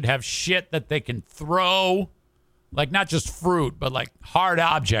audience should have shit that they can throw. Like not just fruit, but like hard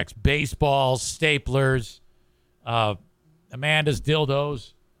objects, baseballs, staplers, Amanda's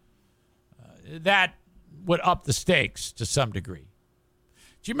dildos. That would up the stakes to some degree.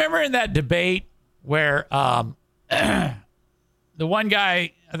 Do you remember in that debate where the one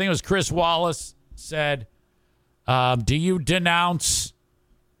guy, I think it was Chris Wallace, said, do you denounce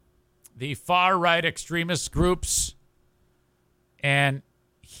the far-right extremist groups? And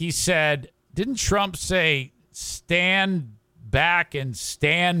he said, didn't Trump say, stand back and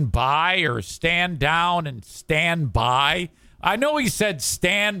stand by, or stand down and stand by? I know he said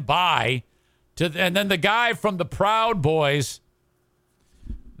stand by. And then the guy from the Proud Boys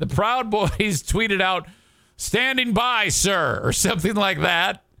tweeted out, standing by, sir, or something like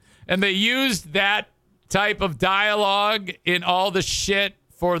that. And they used that type of dialogue in all the shit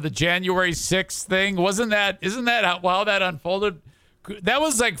for the January 6th thing. Isn't that how that unfolded? That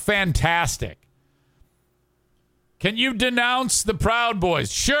was like fantastic. Can you denounce the Proud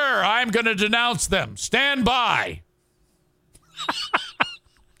Boys? Sure, I'm going to denounce them. Stand by.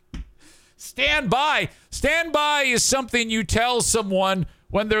 Stand by. Stand by is something you tell someone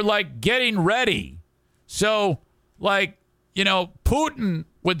when they're like getting ready. So, like, you know, Putin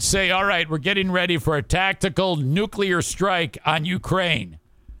would say, all right, we're getting ready for a tactical nuclear strike on Ukraine.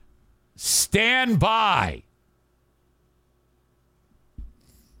 Stand by.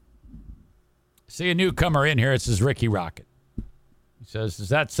 See a newcomer in here. It says Ricky Rocket. He says, is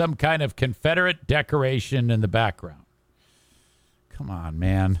that some kind of Confederate decoration in the background? Come on,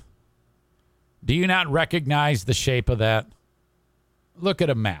 man. Do you not recognize the shape of that? Look at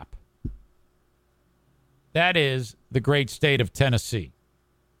a map. That is the great state of Tennessee.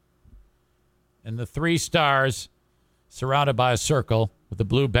 And the 3 stars surrounded by a circle with a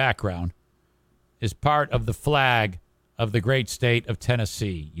blue background is part of the flag of the great state of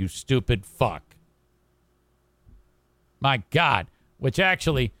Tennessee. You stupid fuck. My God, which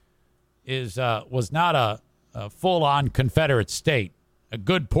actually was not a full-on Confederate state. A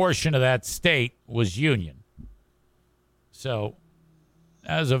good portion of that state was Union. So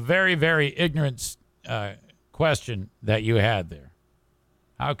that was a very, very ignorant question that you had there.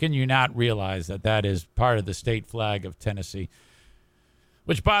 How can you not realize that that is part of the state flag of Tennessee?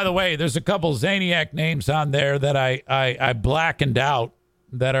 Which, by the way, there's a couple Zaniac names on there that I blackened out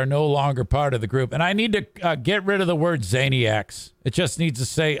that are no longer part of the group. And I need to get rid of the word Zaniacs. It just needs to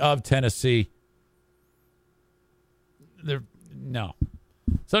say of Tennessee. No.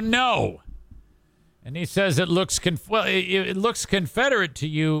 So no. And he says it looks it looks Confederate to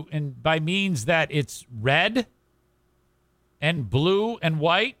you by means that it's red and blue and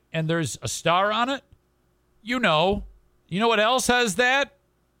white and there's a star on it. You know what else has that?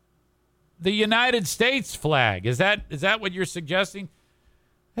 The United States flag. Is that what you're suggesting?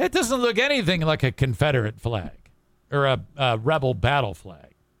 It doesn't look anything like a Confederate flag or a rebel battle flag.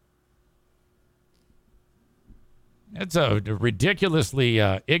 It's a ridiculously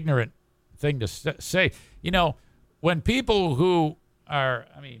ignorant thing to say. When people who are,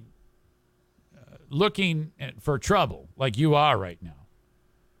 looking for trouble like you are right now,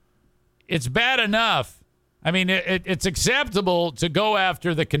 it's bad enough. It's acceptable to go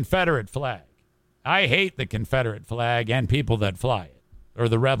after the Confederate flag. I hate the Confederate flag and people that fly it, or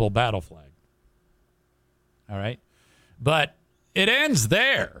the rebel battle flag. All right? But it ends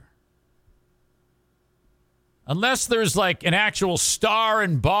there. Unless there's like an actual star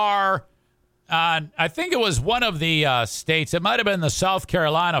and bar on, I think it was one of the states. It might have been the South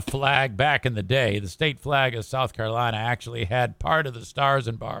Carolina flag back in the day. The state flag of South Carolina actually had part of the stars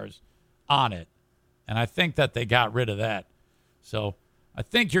and bars on it. And I think that they got rid of that. So I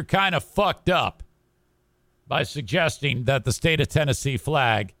think you're kind of fucked up by suggesting that the state of Tennessee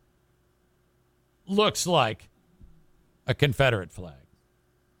flag looks like a Confederate flag.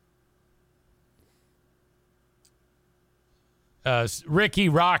 Rickety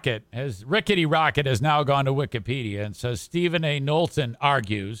Rocket has now gone to Wikipedia and says Stephen A. Knowlton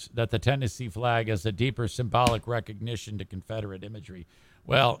argues that the Tennessee flag has a deeper symbolic recognition to Confederate imagery.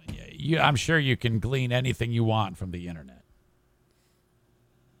 Well, I'm sure you can glean anything you want from the internet.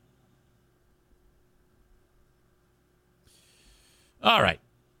 All right.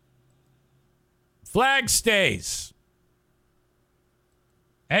 Flag stays.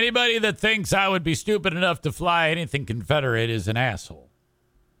 Anybody that thinks I would be stupid enough to fly anything Confederate is an asshole.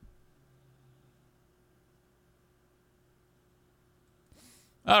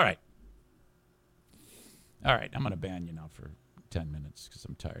 All right. I'm going to ban you now for 10 minutes because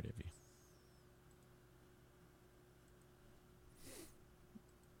I'm tired of you.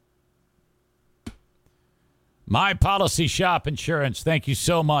 My Policy Shop Insurance. Thank you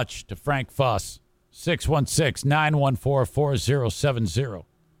so much to Frank Fuss. 616-914-4070.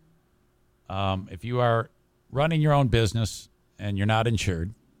 If you are running your own business and you're not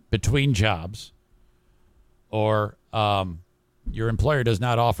insured between jobs, or your employer does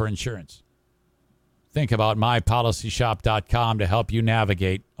not offer insurance, think about mypolicyshop.com to help you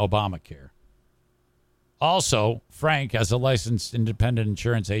navigate Obamacare. Also, Frank, as a licensed independent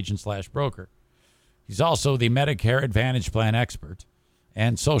insurance agent / broker, he's also the Medicare Advantage Plan expert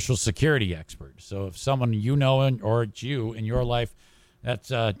and Social Security expert. So if someone or it's you in your life that's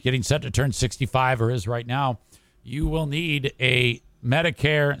getting set to turn 65 or is right now, you will need a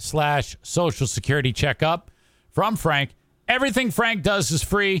Medicare / Social Security checkup from Frank. Everything Frank does is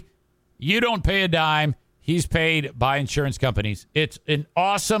free. You don't pay a dime. He's paid by insurance companies. It's an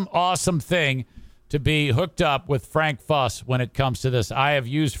awesome, awesome thing to be hooked up with Frank Fuss when it comes to this. I have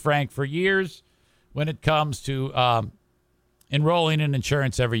used Frank for years when it comes to enrolling in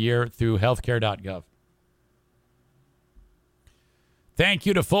insurance every year through healthcare.gov. Thank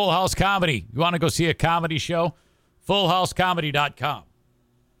you to Full House Comedy. You want to go see a comedy show? FullHouseComedy.com.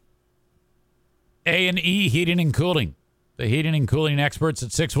 A&E Heating and Cooling. The heating and cooling experts at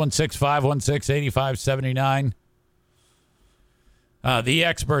 616-516-8579. The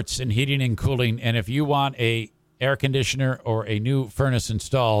experts in heating and cooling. And if you want a air conditioner or a new furnace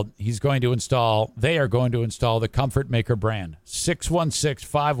installed, they are going to install the Comfort Maker brand.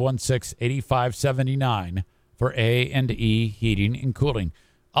 616-516-8579 for A&E Heating and Cooling.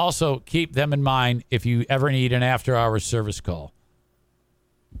 Also, keep them in mind if you ever need an after-hours service call.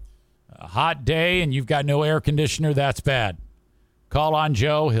 A hot day and you've got no air conditioner, that's bad. Call on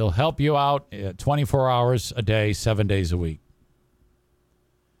Joe. He'll help you out 24 hours a day, 7 days a week.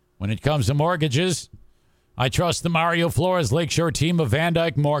 When it comes to mortgages, I trust the Mario Flores Lakeshore team of Van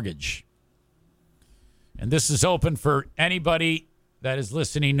Dyke Mortgage. And this is open for anybody that is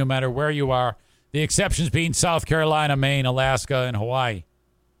listening, no matter where you are. The exceptions being South Carolina, Maine, Alaska, and Hawaii.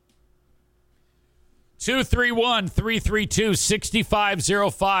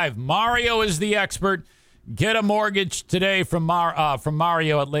 231-332-6505. Mario is the expert. Get a mortgage today from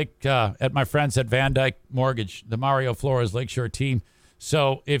Mario at my friends at Van Dyke Mortgage, the Mario Flores Lakeshore team.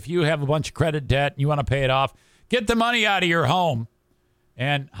 So if you have a bunch of credit debt and you want to pay it off, get the money out of your home.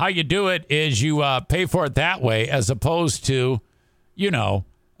 And how you do it is you pay for it that way as opposed to,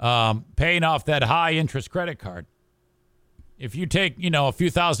 paying off that high interest credit card. If you take, a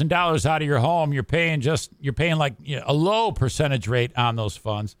few $1,000s out of your home, you're paying like a low percentage rate on those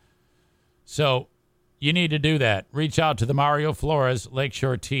funds. So you need to do that. Reach out to the Mario Flores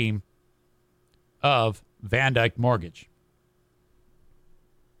Lakeshore team of Van Dyke Mortgage.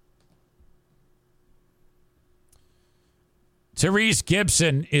 Therese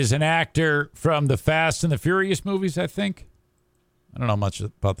Gibson is an actor from the Fast and the Furious movies, I think. I don't know much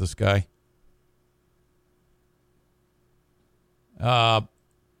about this guy. But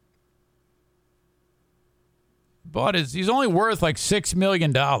he's only worth like $6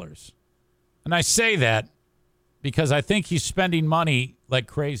 million. And I say that because I think he's spending money like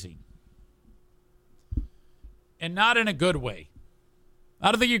crazy. And not in a good way.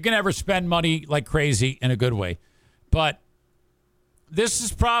 I don't think you can ever spend money like crazy in a good way. But this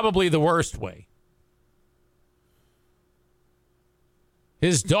is probably the worst way.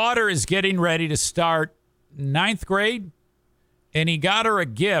 His daughter is getting ready to start 9th grade, and he got her a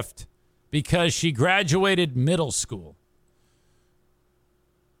gift because she graduated middle school.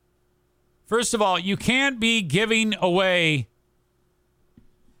 First of all, you can't be giving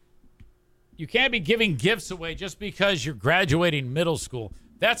gifts away just because you're graduating middle school.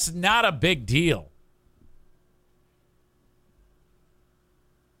 That's not a big deal.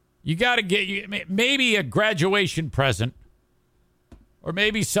 You got to get maybe a graduation present or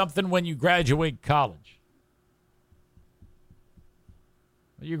maybe something when you graduate college.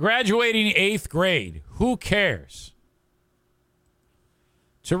 You're graduating 8th grade. Who cares?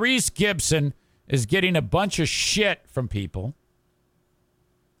 Therese Gibson is getting a bunch of shit from people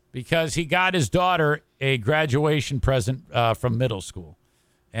because he got his daughter a graduation present from middle school.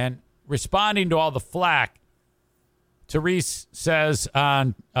 And responding to all the flack, Therese says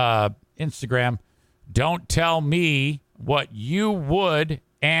on Instagram, "Don't tell me what you would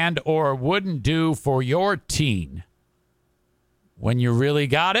and or wouldn't do for your teen. When you really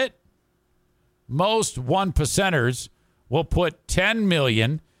got it, most 1%ers will put $10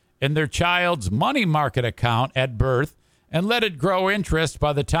 million in their child's money market account at birth and let it grow interest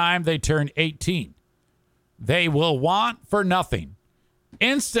by the time they turn 18. They will want for nothing.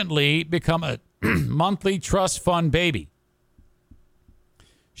 Instantly become a monthly trust fund baby.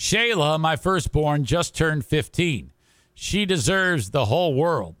 Shayla, my firstborn, just turned 15. She deserves the whole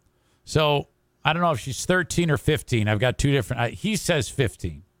world." So I don't know if she's 13 or 15. I've got two different. He says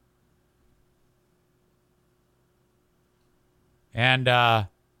 15. And, all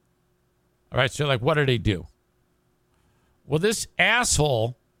right, so like, what did he do? Well, this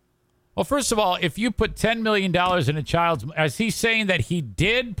asshole, well, first of all, if you put $10 million in a child's, is he saying that he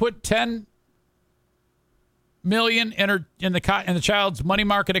did put $10 million in the child's money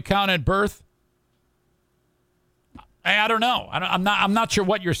market account at birth? I don't know. I'm not sure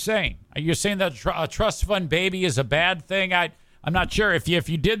what you're saying. Are you saying that a trust fund baby is a bad thing? I'm not sure. If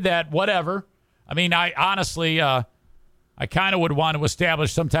you did that, whatever. I mean, I honestly, I kind of would want to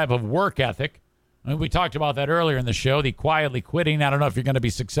establish some type of work ethic. I mean, we talked about that earlier in the show, the quietly quitting. I don't know if you're going to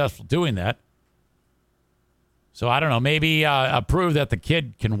be successful doing that. So I don't know. Maybe prove that the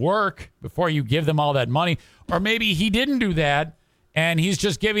kid can work before you give them all that money. Or maybe he didn't do that, and he's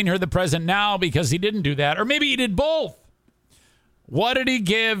just giving her the present now because he didn't do that. Or maybe he did both. What did he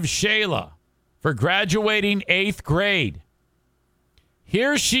give Shayla for graduating 8th grade?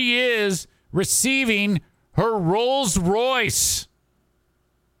 Here she is receiving her Rolls Royce.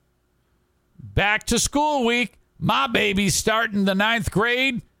 Back to school week. My baby's starting the 9th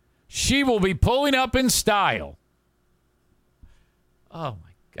grade. She will be pulling up in style. Oh,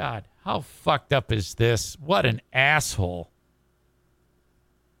 my God. How fucked up is this? What an asshole.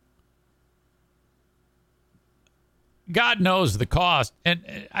 God knows the cost.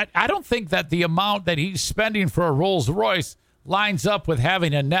 And I don't think that the amount that he's spending for a Rolls Royce lines up with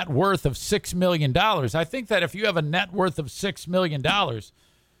having a net worth of $6 million. I think that if you have a net worth of $6 million,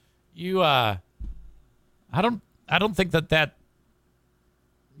 you, I don't think that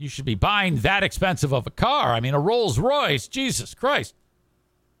you should be buying that expensive of a car. I mean, a Rolls Royce, Jesus Christ.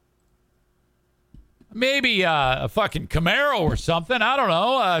 Maybe a fucking Camaro or something. I don't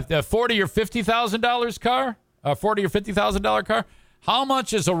know. A $40,000 or $50,000 car, a $40,000 or $50,000 car. How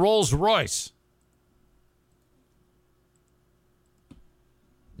much is a Rolls Royce?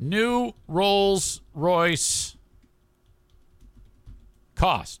 New Rolls Royce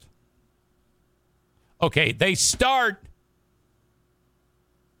cost. Okay, they start.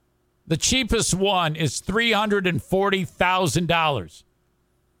 The cheapest one is $340,000.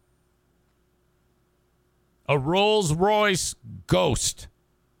 A Rolls Royce Ghost.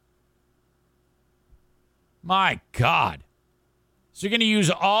 My God. So you're going to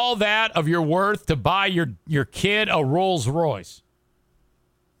use all that of your worth to buy your kid a Rolls Royce.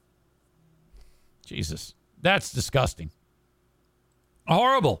 Jesus, that's disgusting.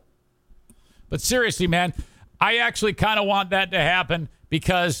 Horrible. But seriously, man, I actually kind of want that to happen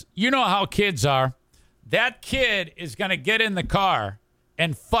because you know how kids are. That kid is going to get in the car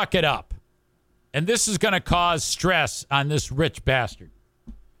and fuck it up. And this is going to cause stress on this rich bastard.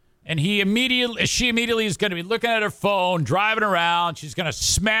 And she immediately is going to be looking at her phone, driving around. She's going to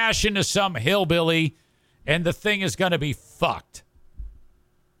smash into some hillbilly, and the thing is going to be fucked.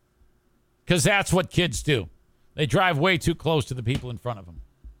 Because that's what kids do. They drive way too close to the people in front of them.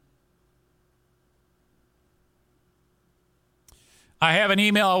 I have an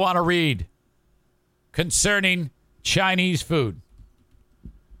email I want to read concerning Chinese food.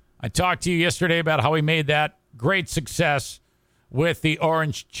 I talked to you yesterday about how we made that great success with the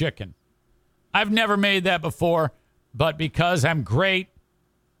orange chicken. I've never made that before, but because I'm great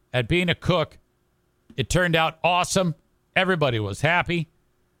at being a cook, it turned out awesome. Everybody was happy.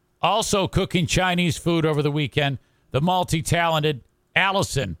 Also cooking Chinese food over the weekend, the multi-talented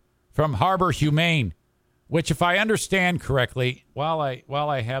Allison from Harbor Humane, which if I understand correctly, while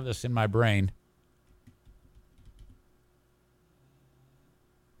I have this in my brain,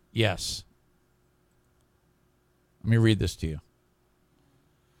 yes. Let me read this to you.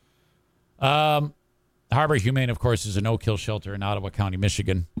 Harbor Humane, of course, is a no-kill shelter in Ottawa County,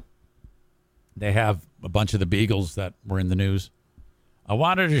 Michigan. They have a bunch of the beagles that were in the news. I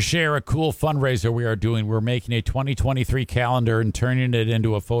wanted to share a cool fundraiser we are doing. We're making a 2023 calendar and turning it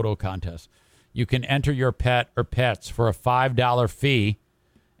into a photo contest. You can enter your pet or pets for a $5 fee,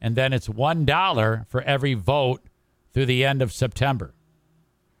 and then it's $1 for every vote through the end of September.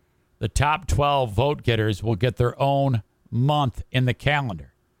 The top 12 vote getters will get their own month in the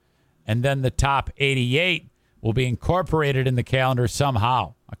calendar. And then the top 88 will be incorporated in the calendar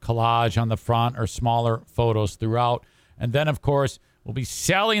somehow. A collage on the front or smaller photos throughout. And then, of course, we'll be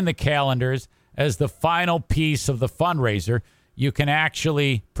selling the calendars as the final piece of the fundraiser. You can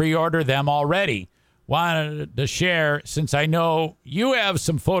actually pre-order them already. Wanted to share, since I know you have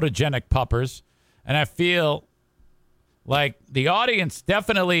some photogenic puppers, and I feel like the audience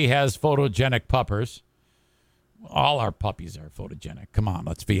definitely has photogenic puppers. All our puppies are photogenic. Come on,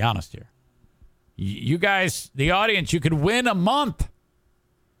 let's be honest here. You guys, the audience, you could win a month.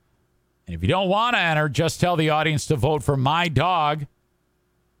 And if you don't want to enter, just tell the audience to vote for my dog.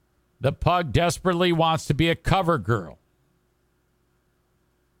 The pug desperately wants to be a cover girl.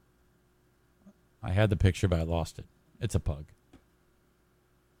 I had the picture, but I lost it. It's a pug.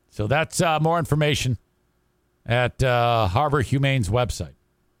 So that's more information at Harbor Humane's website.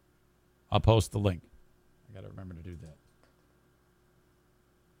 I'll post the link. I got to remember to do that.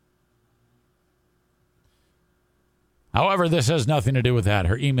 However, this has nothing to do with that.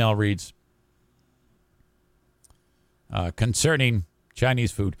 Her email reads, concerning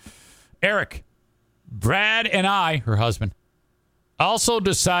Chinese food. Eric, Brad, and I, her husband, also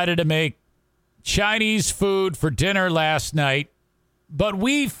decided to make Chinese food for dinner last night, but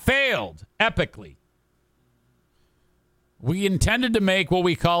we failed epically. We intended to make what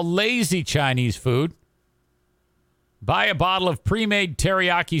we call lazy Chinese food. Buy a bottle of pre-made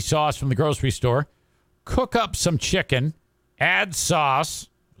teriyaki sauce from the grocery store. Cook up some chicken. Add sauce.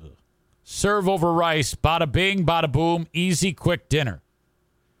 Serve over rice. Bada bing, bada boom. Easy, quick dinner.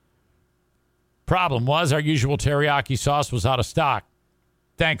 Problem was our usual teriyaki sauce was out of stock.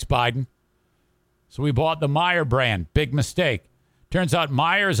 Thanks, Biden. So we bought the Meyer brand. Big mistake. Turns out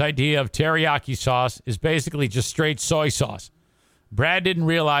Meyer's idea of teriyaki sauce is basically just straight soy sauce. Brad didn't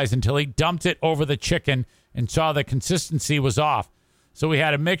realize until he dumped it over the chicken and saw the consistency was off. So we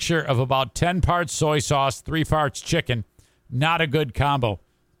had a mixture of about 10 parts soy sauce, 3 parts chicken. Not a good combo.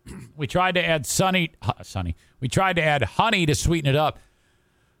 We tried to add We tried to add honey to sweeten it up.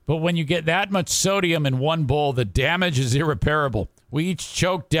 But when you get that much sodium in one bowl, the damage is irreparable. We each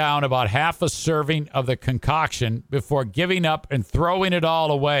choked down about half a serving of the concoction before giving up and throwing it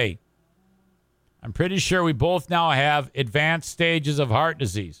all away. I'm pretty sure we both now have advanced stages of heart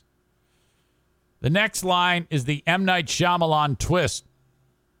disease. The next line is the M. Night Shyamalan twist.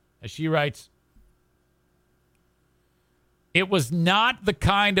 As she writes, it was not the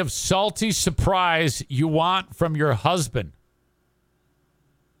kind of salty surprise you want from your husband.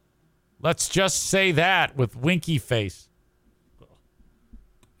 Let's just say that with winky face.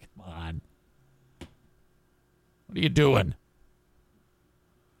 Come on. What are you doing?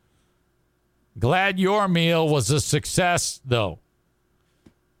 Glad your meal was a success, though.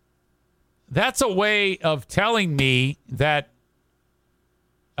 That's a way of telling me that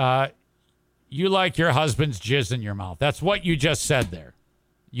you like your husband's jizz in your mouth. That's what you just said there.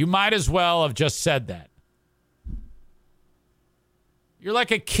 You might as well have just said that. You're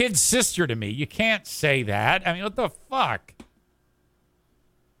like a kid sister to me. You can't say that. I mean, what the fuck?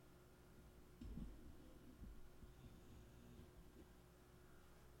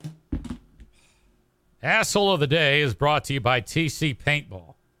 Asshole of the Day is brought to you by TC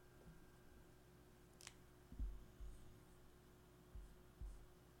Paintball.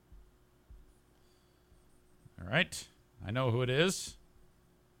 All right. I know who it is.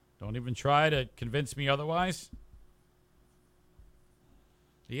 Don't even try to convince me otherwise.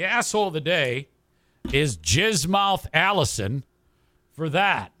 The asshole of the day is Jizzmouth Allison for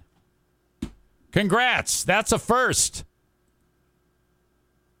that. Congrats. That's a first.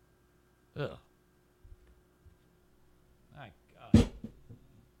 Ugh. My God.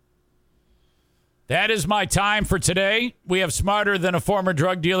 That is my time for today. We have Smarter Than a Former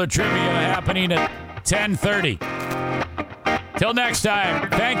Drug Dealer trivia happening at 10:30. Till next time,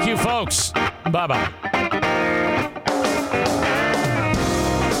 thank you, folks. Bye-bye.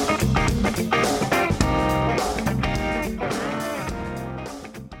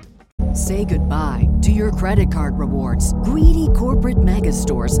 Say goodbye to your credit card rewards. Greedy corporate mega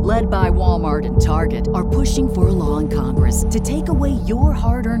stores, led by Walmart and Target, are pushing for a law in Congress to take away your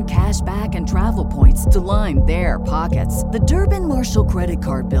hard-earned cash back and travel points to line their pockets. The Durbin-Marshall credit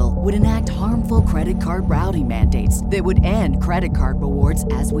card bill would enact harmful credit card routing mandates that would end credit card rewards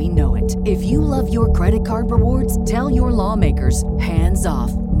as we know it. If you love your credit card rewards, tell your lawmakers, hands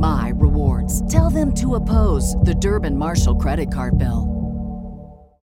off my rewards. Tell them to oppose the Durbin-Marshall credit card bill.